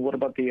Morgan. What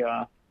about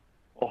the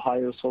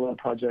Ohio solar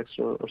projects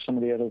or some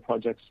of the other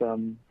projects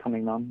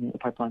coming on in the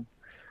pipeline?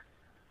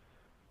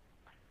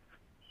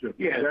 Sure.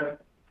 Yeah.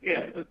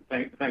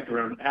 Thanks,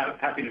 Arun.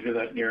 Happy to do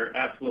that. And you're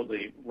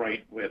absolutely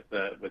right with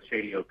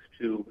Shady Oaks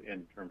 2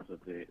 in terms of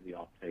the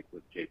offtake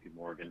with JP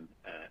Morgan.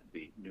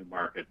 The new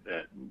market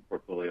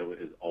portfolio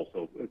is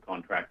also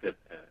contracted,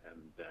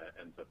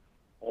 and so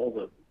all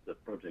the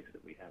projects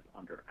that we have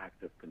under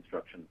active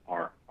construction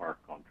are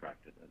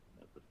contracted at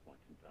this point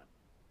in time.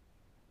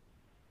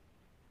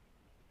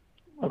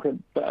 Okay,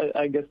 but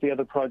I guess the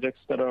other projects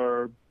that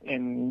are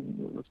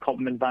in, let's call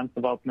them advanced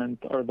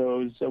development, are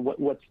those,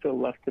 what's still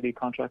left to be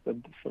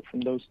contracted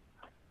from those?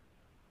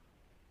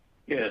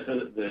 Yeah,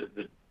 so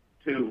the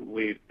two,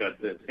 we've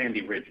got the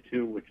Sandy Ridge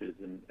 2, which is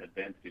in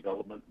advanced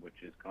development,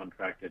 which is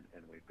contracted,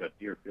 and we've got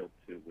Deerfield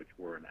 2, which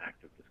we're in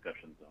active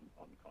discussions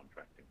on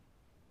contracting,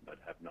 but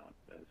have not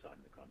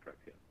signed the contract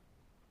yet.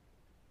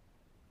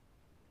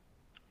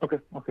 Okay,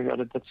 got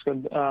it. That's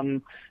good.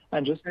 And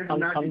just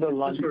on the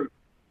line...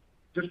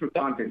 Just for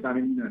context, I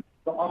mean,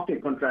 the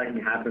offtake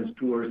contracting happens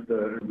towards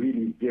the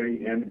really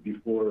very end,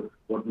 before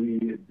what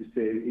we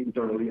say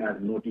internally as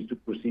notice to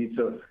proceed.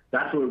 So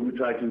that's where we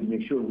try to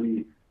make sure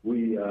the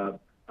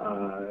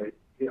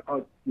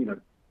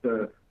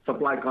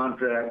supply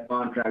contract,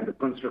 the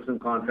construction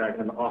contract,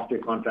 and the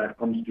offtake contract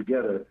comes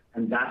together,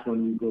 and that's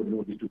when we go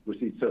notice to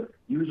proceed. So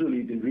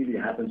usually it really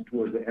happens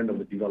towards the end of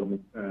the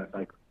development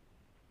cycle.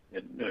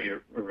 No,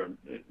 you're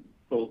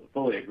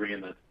fully agree,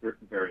 and that's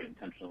very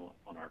intentional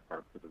on our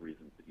part for the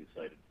reasons that you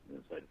cited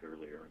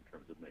earlier in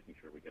terms of making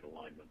sure we get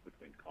alignment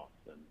between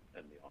costs and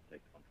the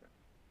offtake contract.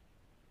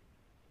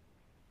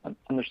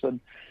 Understood.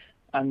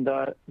 And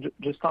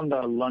just on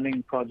the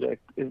Lunning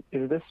project, is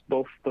this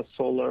both the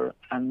solar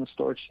and the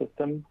storage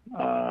system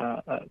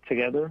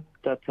together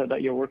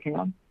that you're working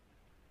on?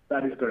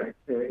 That is correct.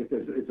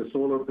 It's a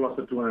solar plus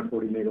a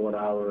 240 megawatt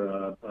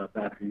hour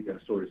battery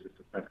storage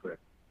system. That's correct.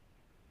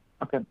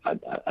 Okay.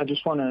 I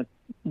just want to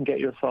get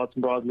your thoughts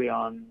broadly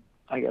on,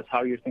 I guess,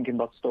 how you're thinking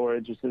about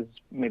storage. This is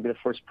maybe the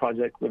first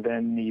project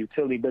within the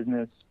utility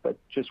business, but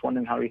just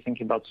wondering how you're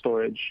thinking about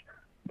storage,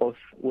 both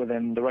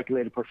within the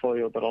regulated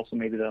portfolio, but also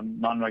maybe the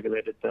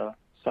non-regulated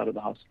side of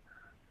the house?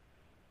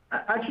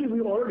 Actually,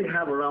 we already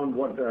have around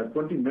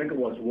 20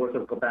 megawatts worth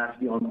of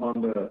capacity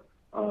on the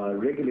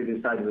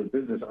regulated side of the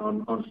business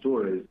on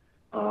storage,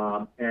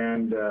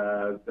 and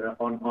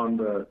on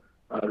the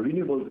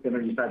renewable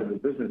energy side of the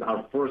business.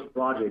 Our first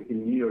project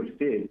in New York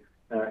State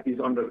is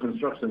under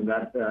construction.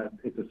 That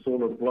it's a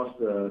solar plus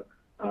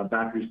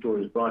battery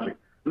storage project.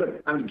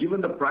 Look, I mean,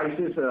 given the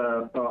prices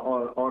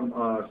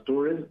on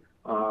storage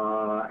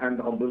and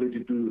the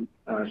ability to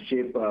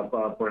shape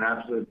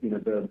perhaps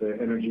the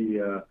energy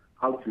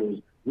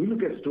outflows, we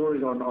look at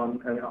storage on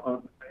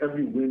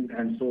every wind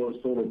and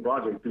solar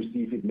project to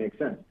see if it makes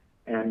sense.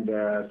 And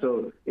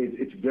so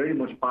it's very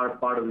much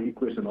part of the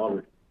equation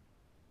already.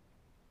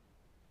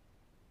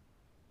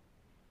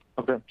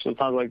 Okay, so it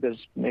sounds like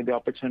there's maybe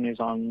opportunities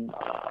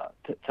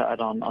to add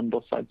on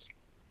both sides.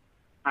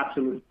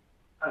 Absolutely.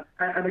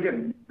 And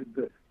again,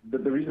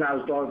 the reason I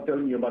was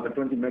telling you about the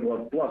 20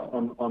 megawatt plus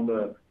on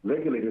the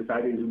regulated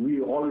side is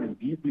we already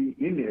deeply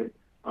in it.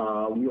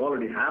 We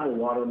already have a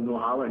lot of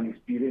know-how and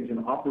experience in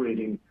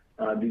operating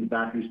these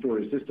battery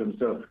storage systems.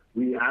 So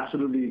we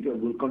absolutely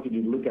will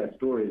continue to look at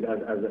storage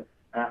as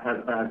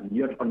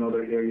yet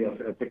another area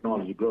of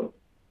technology growth.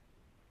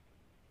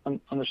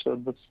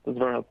 Understood. That's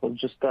very helpful.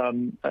 Just I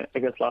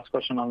guess last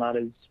question on that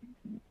is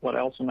what I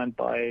also meant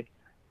by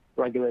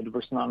regulated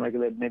versus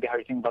non-regulated. Maybe how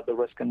you think about the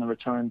risk and the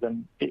returns,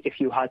 and if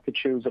you had to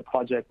choose a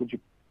project, would you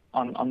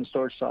on the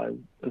storage side,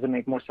 does it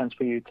make more sense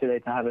for you today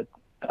to have it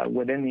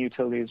within the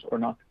utilities or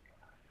not?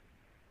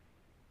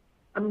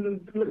 I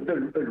mean, look,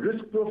 the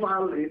risk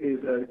profile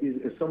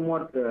is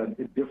somewhat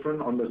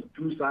different on the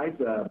two sides,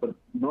 but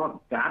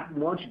not that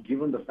much,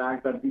 given the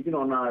fact that even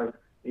on our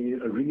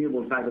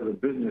renewable side of the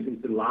business,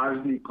 it's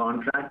largely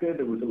contracted.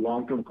 It was a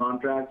long-term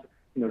contract,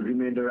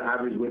 remainder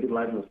average weighted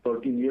life of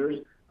 13 years.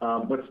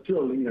 But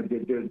still,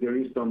 there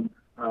is some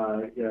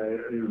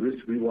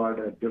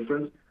risk-reward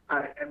difference.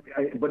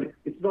 But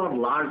it's not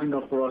large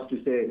enough for us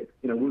to say,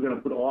 we're going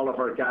to put all of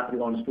our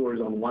capital on storage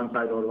on one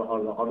side or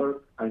the other.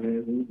 I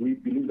mean, we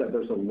believe that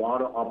there's a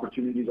lot of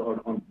opportunities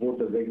on both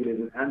the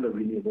regulated and the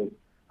renewable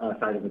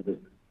side of the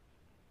business.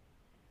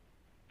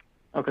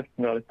 Okay,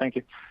 got it. Thank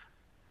you.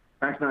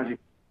 Thanks, Naji.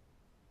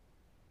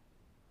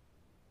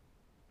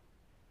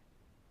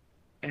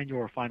 And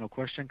your final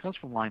question comes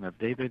from the line of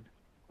David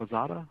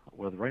Quezada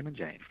with Raymond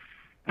James.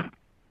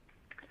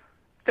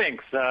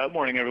 Thanks.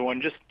 Morning,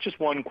 everyone. Just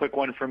one quick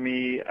one for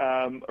me.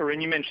 Arun,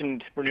 you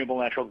mentioned renewable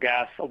natural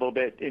gas a little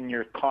bit in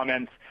your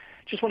comments.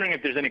 Just wondering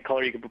if there's any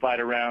color you could provide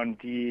around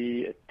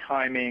the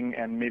timing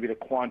and maybe the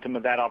quantum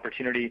of that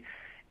opportunity.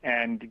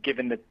 And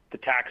given the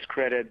tax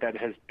credit that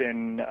has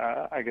been,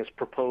 I guess,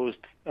 proposed,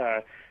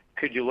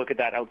 could you look at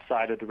that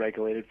outside of the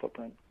regulated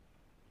footprint?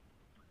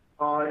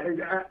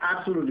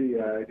 Absolutely,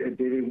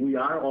 David. We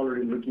are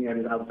already looking at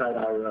it outside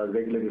our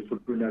regulated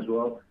footprint as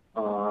well.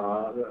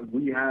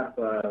 We have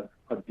a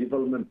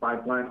development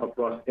pipeline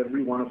across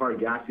every one of our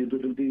gas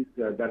utilities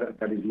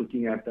that is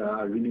looking at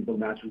renewable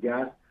natural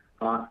gas.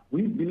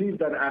 We believe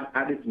that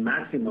at its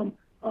maximum,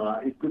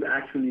 it could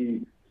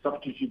actually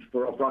substitute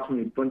for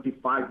approximately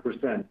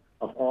 25%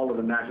 of all of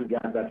the natural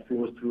gas that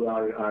flows through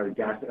our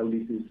gas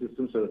LDC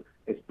system. So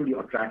it's pretty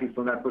attractive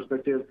from that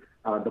perspective.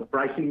 The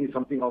pricing is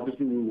something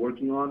obviously we're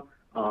working on.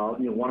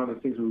 One of the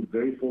things we're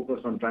very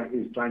focused on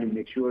is trying to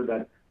make sure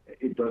that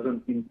it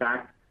doesn't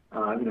impact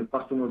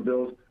customer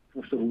bills.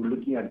 So we're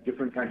looking at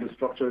different kinds of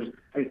structures.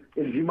 It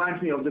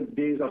reminds me of the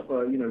days of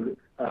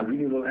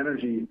renewable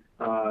energy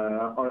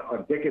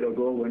a decade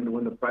ago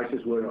when the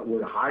prices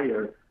were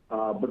higher,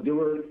 but there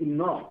were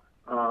enough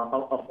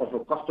of a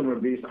customer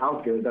base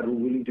out there that were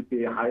willing to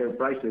pay higher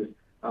prices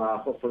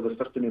for the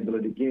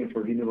sustainability gain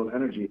for renewable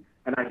energy.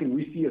 And I think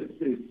we see a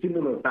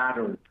similar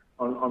pattern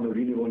on the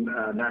renewable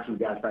natural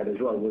gas side as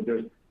well, where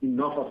there's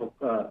enough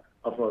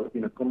of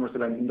a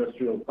commercial and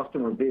industrial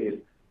customer base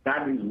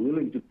that is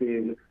willing to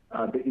pay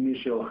the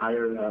initial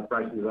higher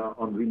prices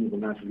on renewable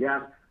natural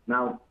gas.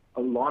 Now,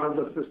 a lot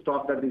of the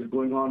stuff that is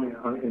going on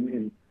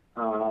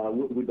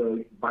with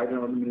the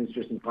Biden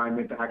administration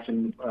climate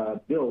action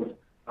bills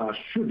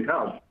should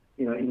help,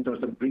 in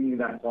terms of bringing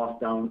that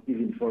cost down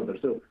even further.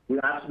 So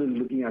we're absolutely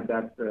looking at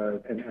that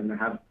and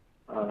have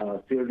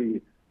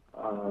fairly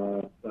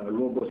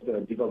robust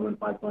development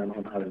pipeline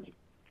on LNG.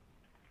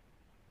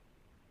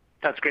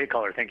 That's great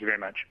color. Thank you very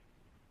much.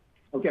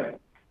 Okay.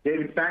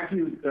 David, thank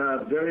you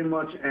very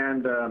much,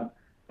 and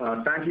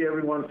thank you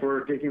everyone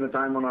for taking the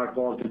time on our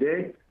call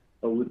today.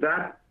 With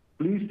that,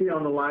 please stay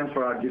on the line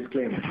for our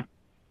disclaimer.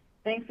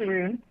 Thanks,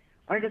 Arun.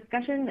 Our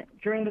discussion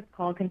during this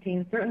call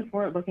contains certain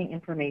forward-looking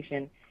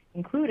information,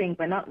 including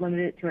but not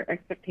limited to our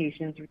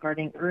expectations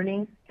regarding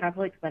earnings,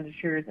 capital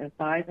expenditures, and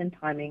size and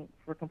timing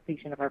for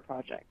completion of our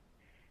project.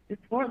 This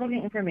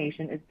forward-looking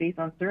information is based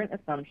on certain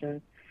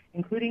assumptions,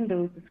 including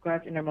those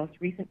described in our most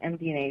recent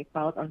MD&A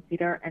filed on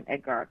SEDAR and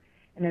EDGAR,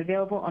 and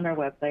available on our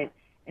website,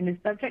 and is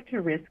subject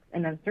to risks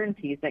and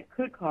uncertainties that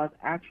could cause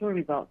actual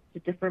results to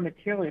differ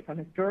materially from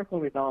historical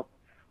results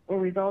or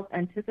results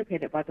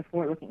anticipated by the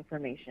forward-looking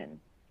information.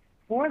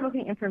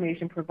 Forward-looking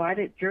information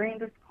provided during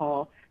this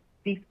call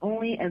speaks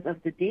only as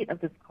of the date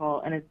of this call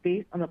and is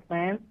based on the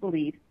plans,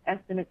 beliefs,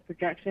 estimates,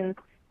 projections,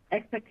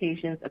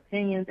 expectations,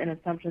 opinions, and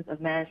assumptions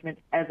of management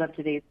as of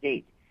today's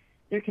date.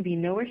 There can be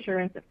no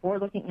assurance that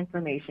forward-looking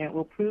information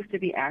will prove to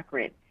be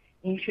accurate,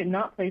 and you should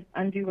not place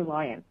undue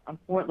reliance on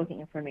forward-looking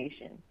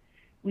information.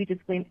 We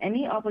disclaim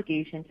any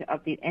obligation to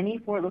update any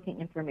forward-looking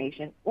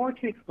information or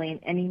to explain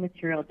any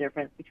material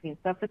difference between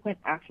subsequent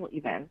actual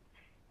events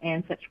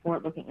and such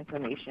forward-looking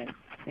information,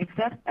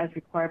 except as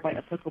required by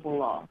applicable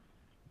law.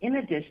 In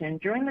addition,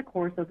 during the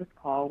course of this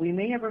call, we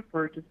may have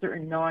referred to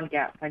certain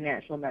non-GAAP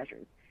financial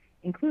measures,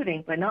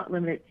 including but not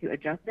limited to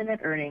adjusted net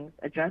earnings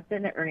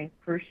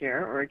per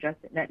share or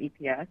adjusted net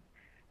EPS,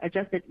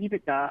 adjusted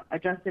EBITDA,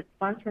 adjusted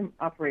funds from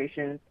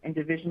operations, and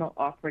divisional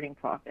operating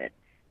profit.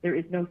 There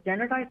is no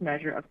standardized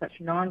measure of such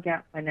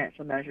non-GAAP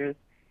financial measures,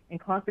 and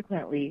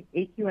consequently,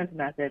 AQN's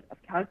method of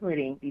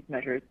calculating these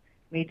measures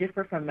may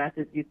differ from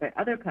methods used by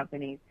other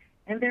companies,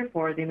 and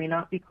therefore they may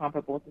not be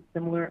comparable to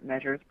similar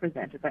measures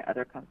presented by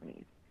other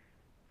companies.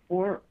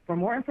 For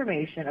more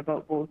information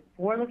about both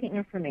forward-looking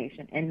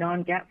information and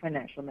non-GAAP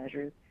financial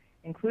measures,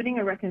 including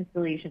a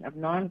reconciliation of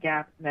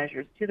non-GAAP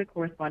measures to the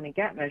corresponding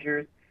GAAP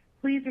measures,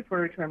 please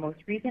refer to our most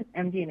recent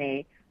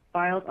MD&A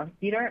filed on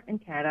SEDAR in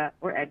Canada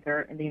or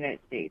EDGAR in the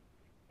United States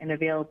and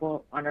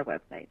available on our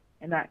website.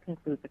 And that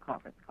concludes the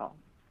conference call.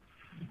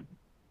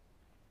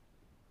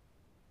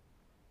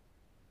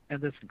 And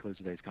this concludes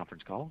today's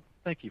conference call.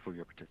 Thank you for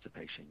your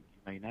participation.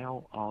 You may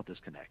now all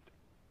disconnect.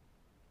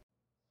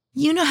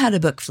 You know how to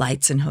book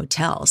flights and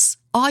hotels.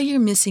 All you're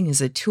missing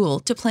is a tool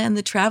to plan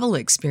the travel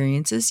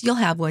experiences you'll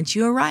have once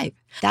you arrive.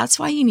 That's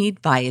why you need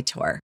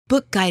Viator.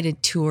 Book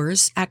guided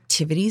tours,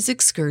 activities,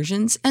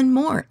 excursions, and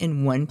more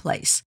in one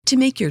place to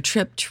make your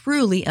trip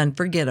truly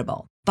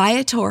unforgettable.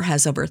 Viator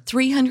has over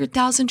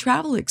 300,000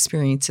 travel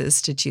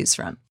experiences to choose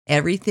from.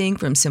 Everything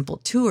from simple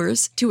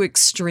tours to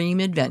extreme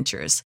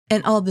adventures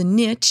and all the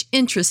niche,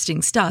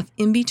 interesting stuff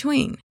in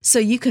between. So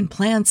you can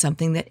plan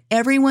something that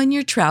everyone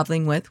you're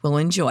traveling with will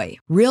enjoy.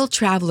 Real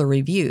traveler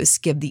reviews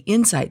give the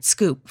inside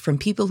scoop from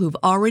people who've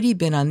already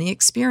been on the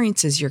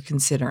experiences you're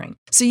considering.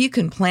 So you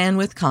can plan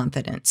with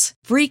confidence.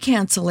 Free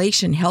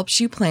cancellation helps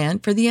you plan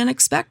for the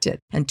unexpected.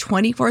 And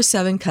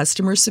 24/7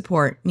 customer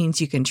support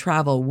means you can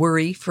travel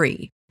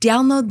worry-free.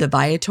 Download the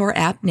Viator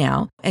app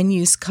now and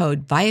use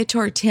code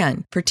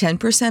Viator10 for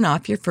 10%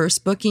 off your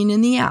first booking in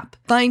the app.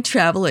 Find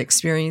travel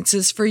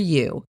experiences for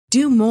you.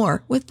 Do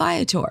more with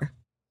Viator.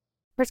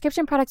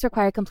 Prescription products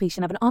require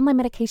completion of an online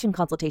medication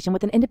consultation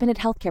with an independent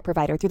healthcare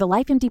provider through the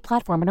LifeMD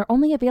platform and are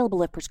only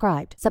available if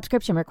prescribed.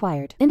 Subscription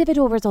required.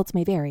 Individual results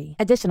may vary.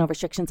 Additional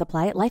restrictions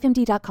apply at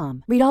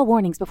lifemd.com. Read all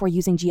warnings before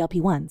using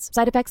GLP-1s.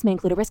 Side effects may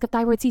include a risk of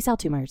thyroid C-cell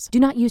tumors. Do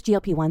not use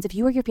GLP-1s if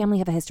you or your family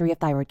have a history of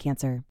thyroid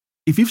cancer.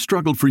 If you've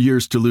struggled for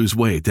years to lose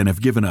weight and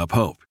have given up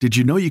hope, did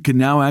you know you can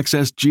now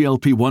access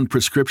GLP-1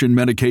 prescription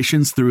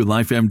medications through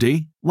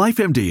LifeMD?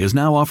 LifeMD is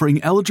now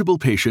offering eligible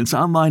patients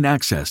online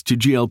access to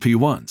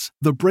GLP-1s,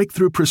 the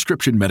breakthrough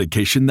prescription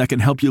medication that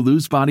can help you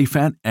lose body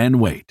fat and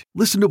weight.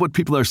 Listen to what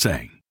people are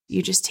saying.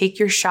 You just take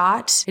your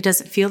shot. It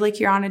doesn't feel like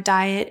you're on a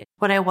diet.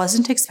 What I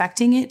wasn't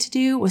expecting it to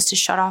do was to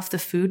shut off the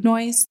food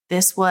noise.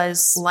 This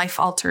was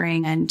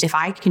life-altering, and if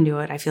I can do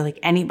it, I feel like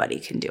anybody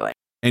can do it.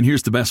 And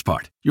here's the best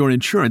part. Your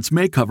insurance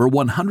may cover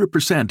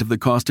 100% of the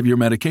cost of your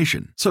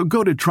medication. So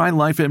go to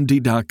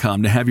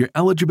TryLifeMD.com to have your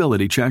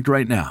eligibility checked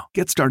right now.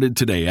 Get started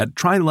today at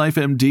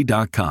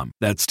TryLifeMD.com.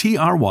 That's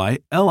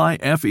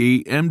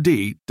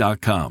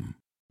TryLifeMD.com.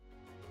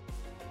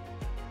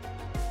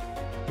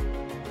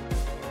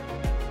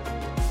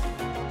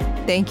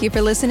 Thank you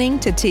for listening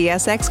to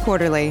TSX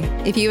Quarterly.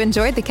 If you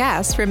enjoyed the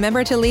cast,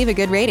 remember to leave a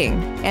good rating.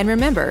 And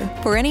remember,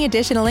 for any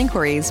additional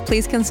inquiries,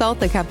 please consult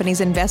the company's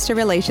investor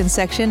relations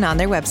section on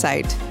their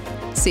website.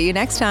 See you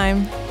next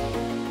time.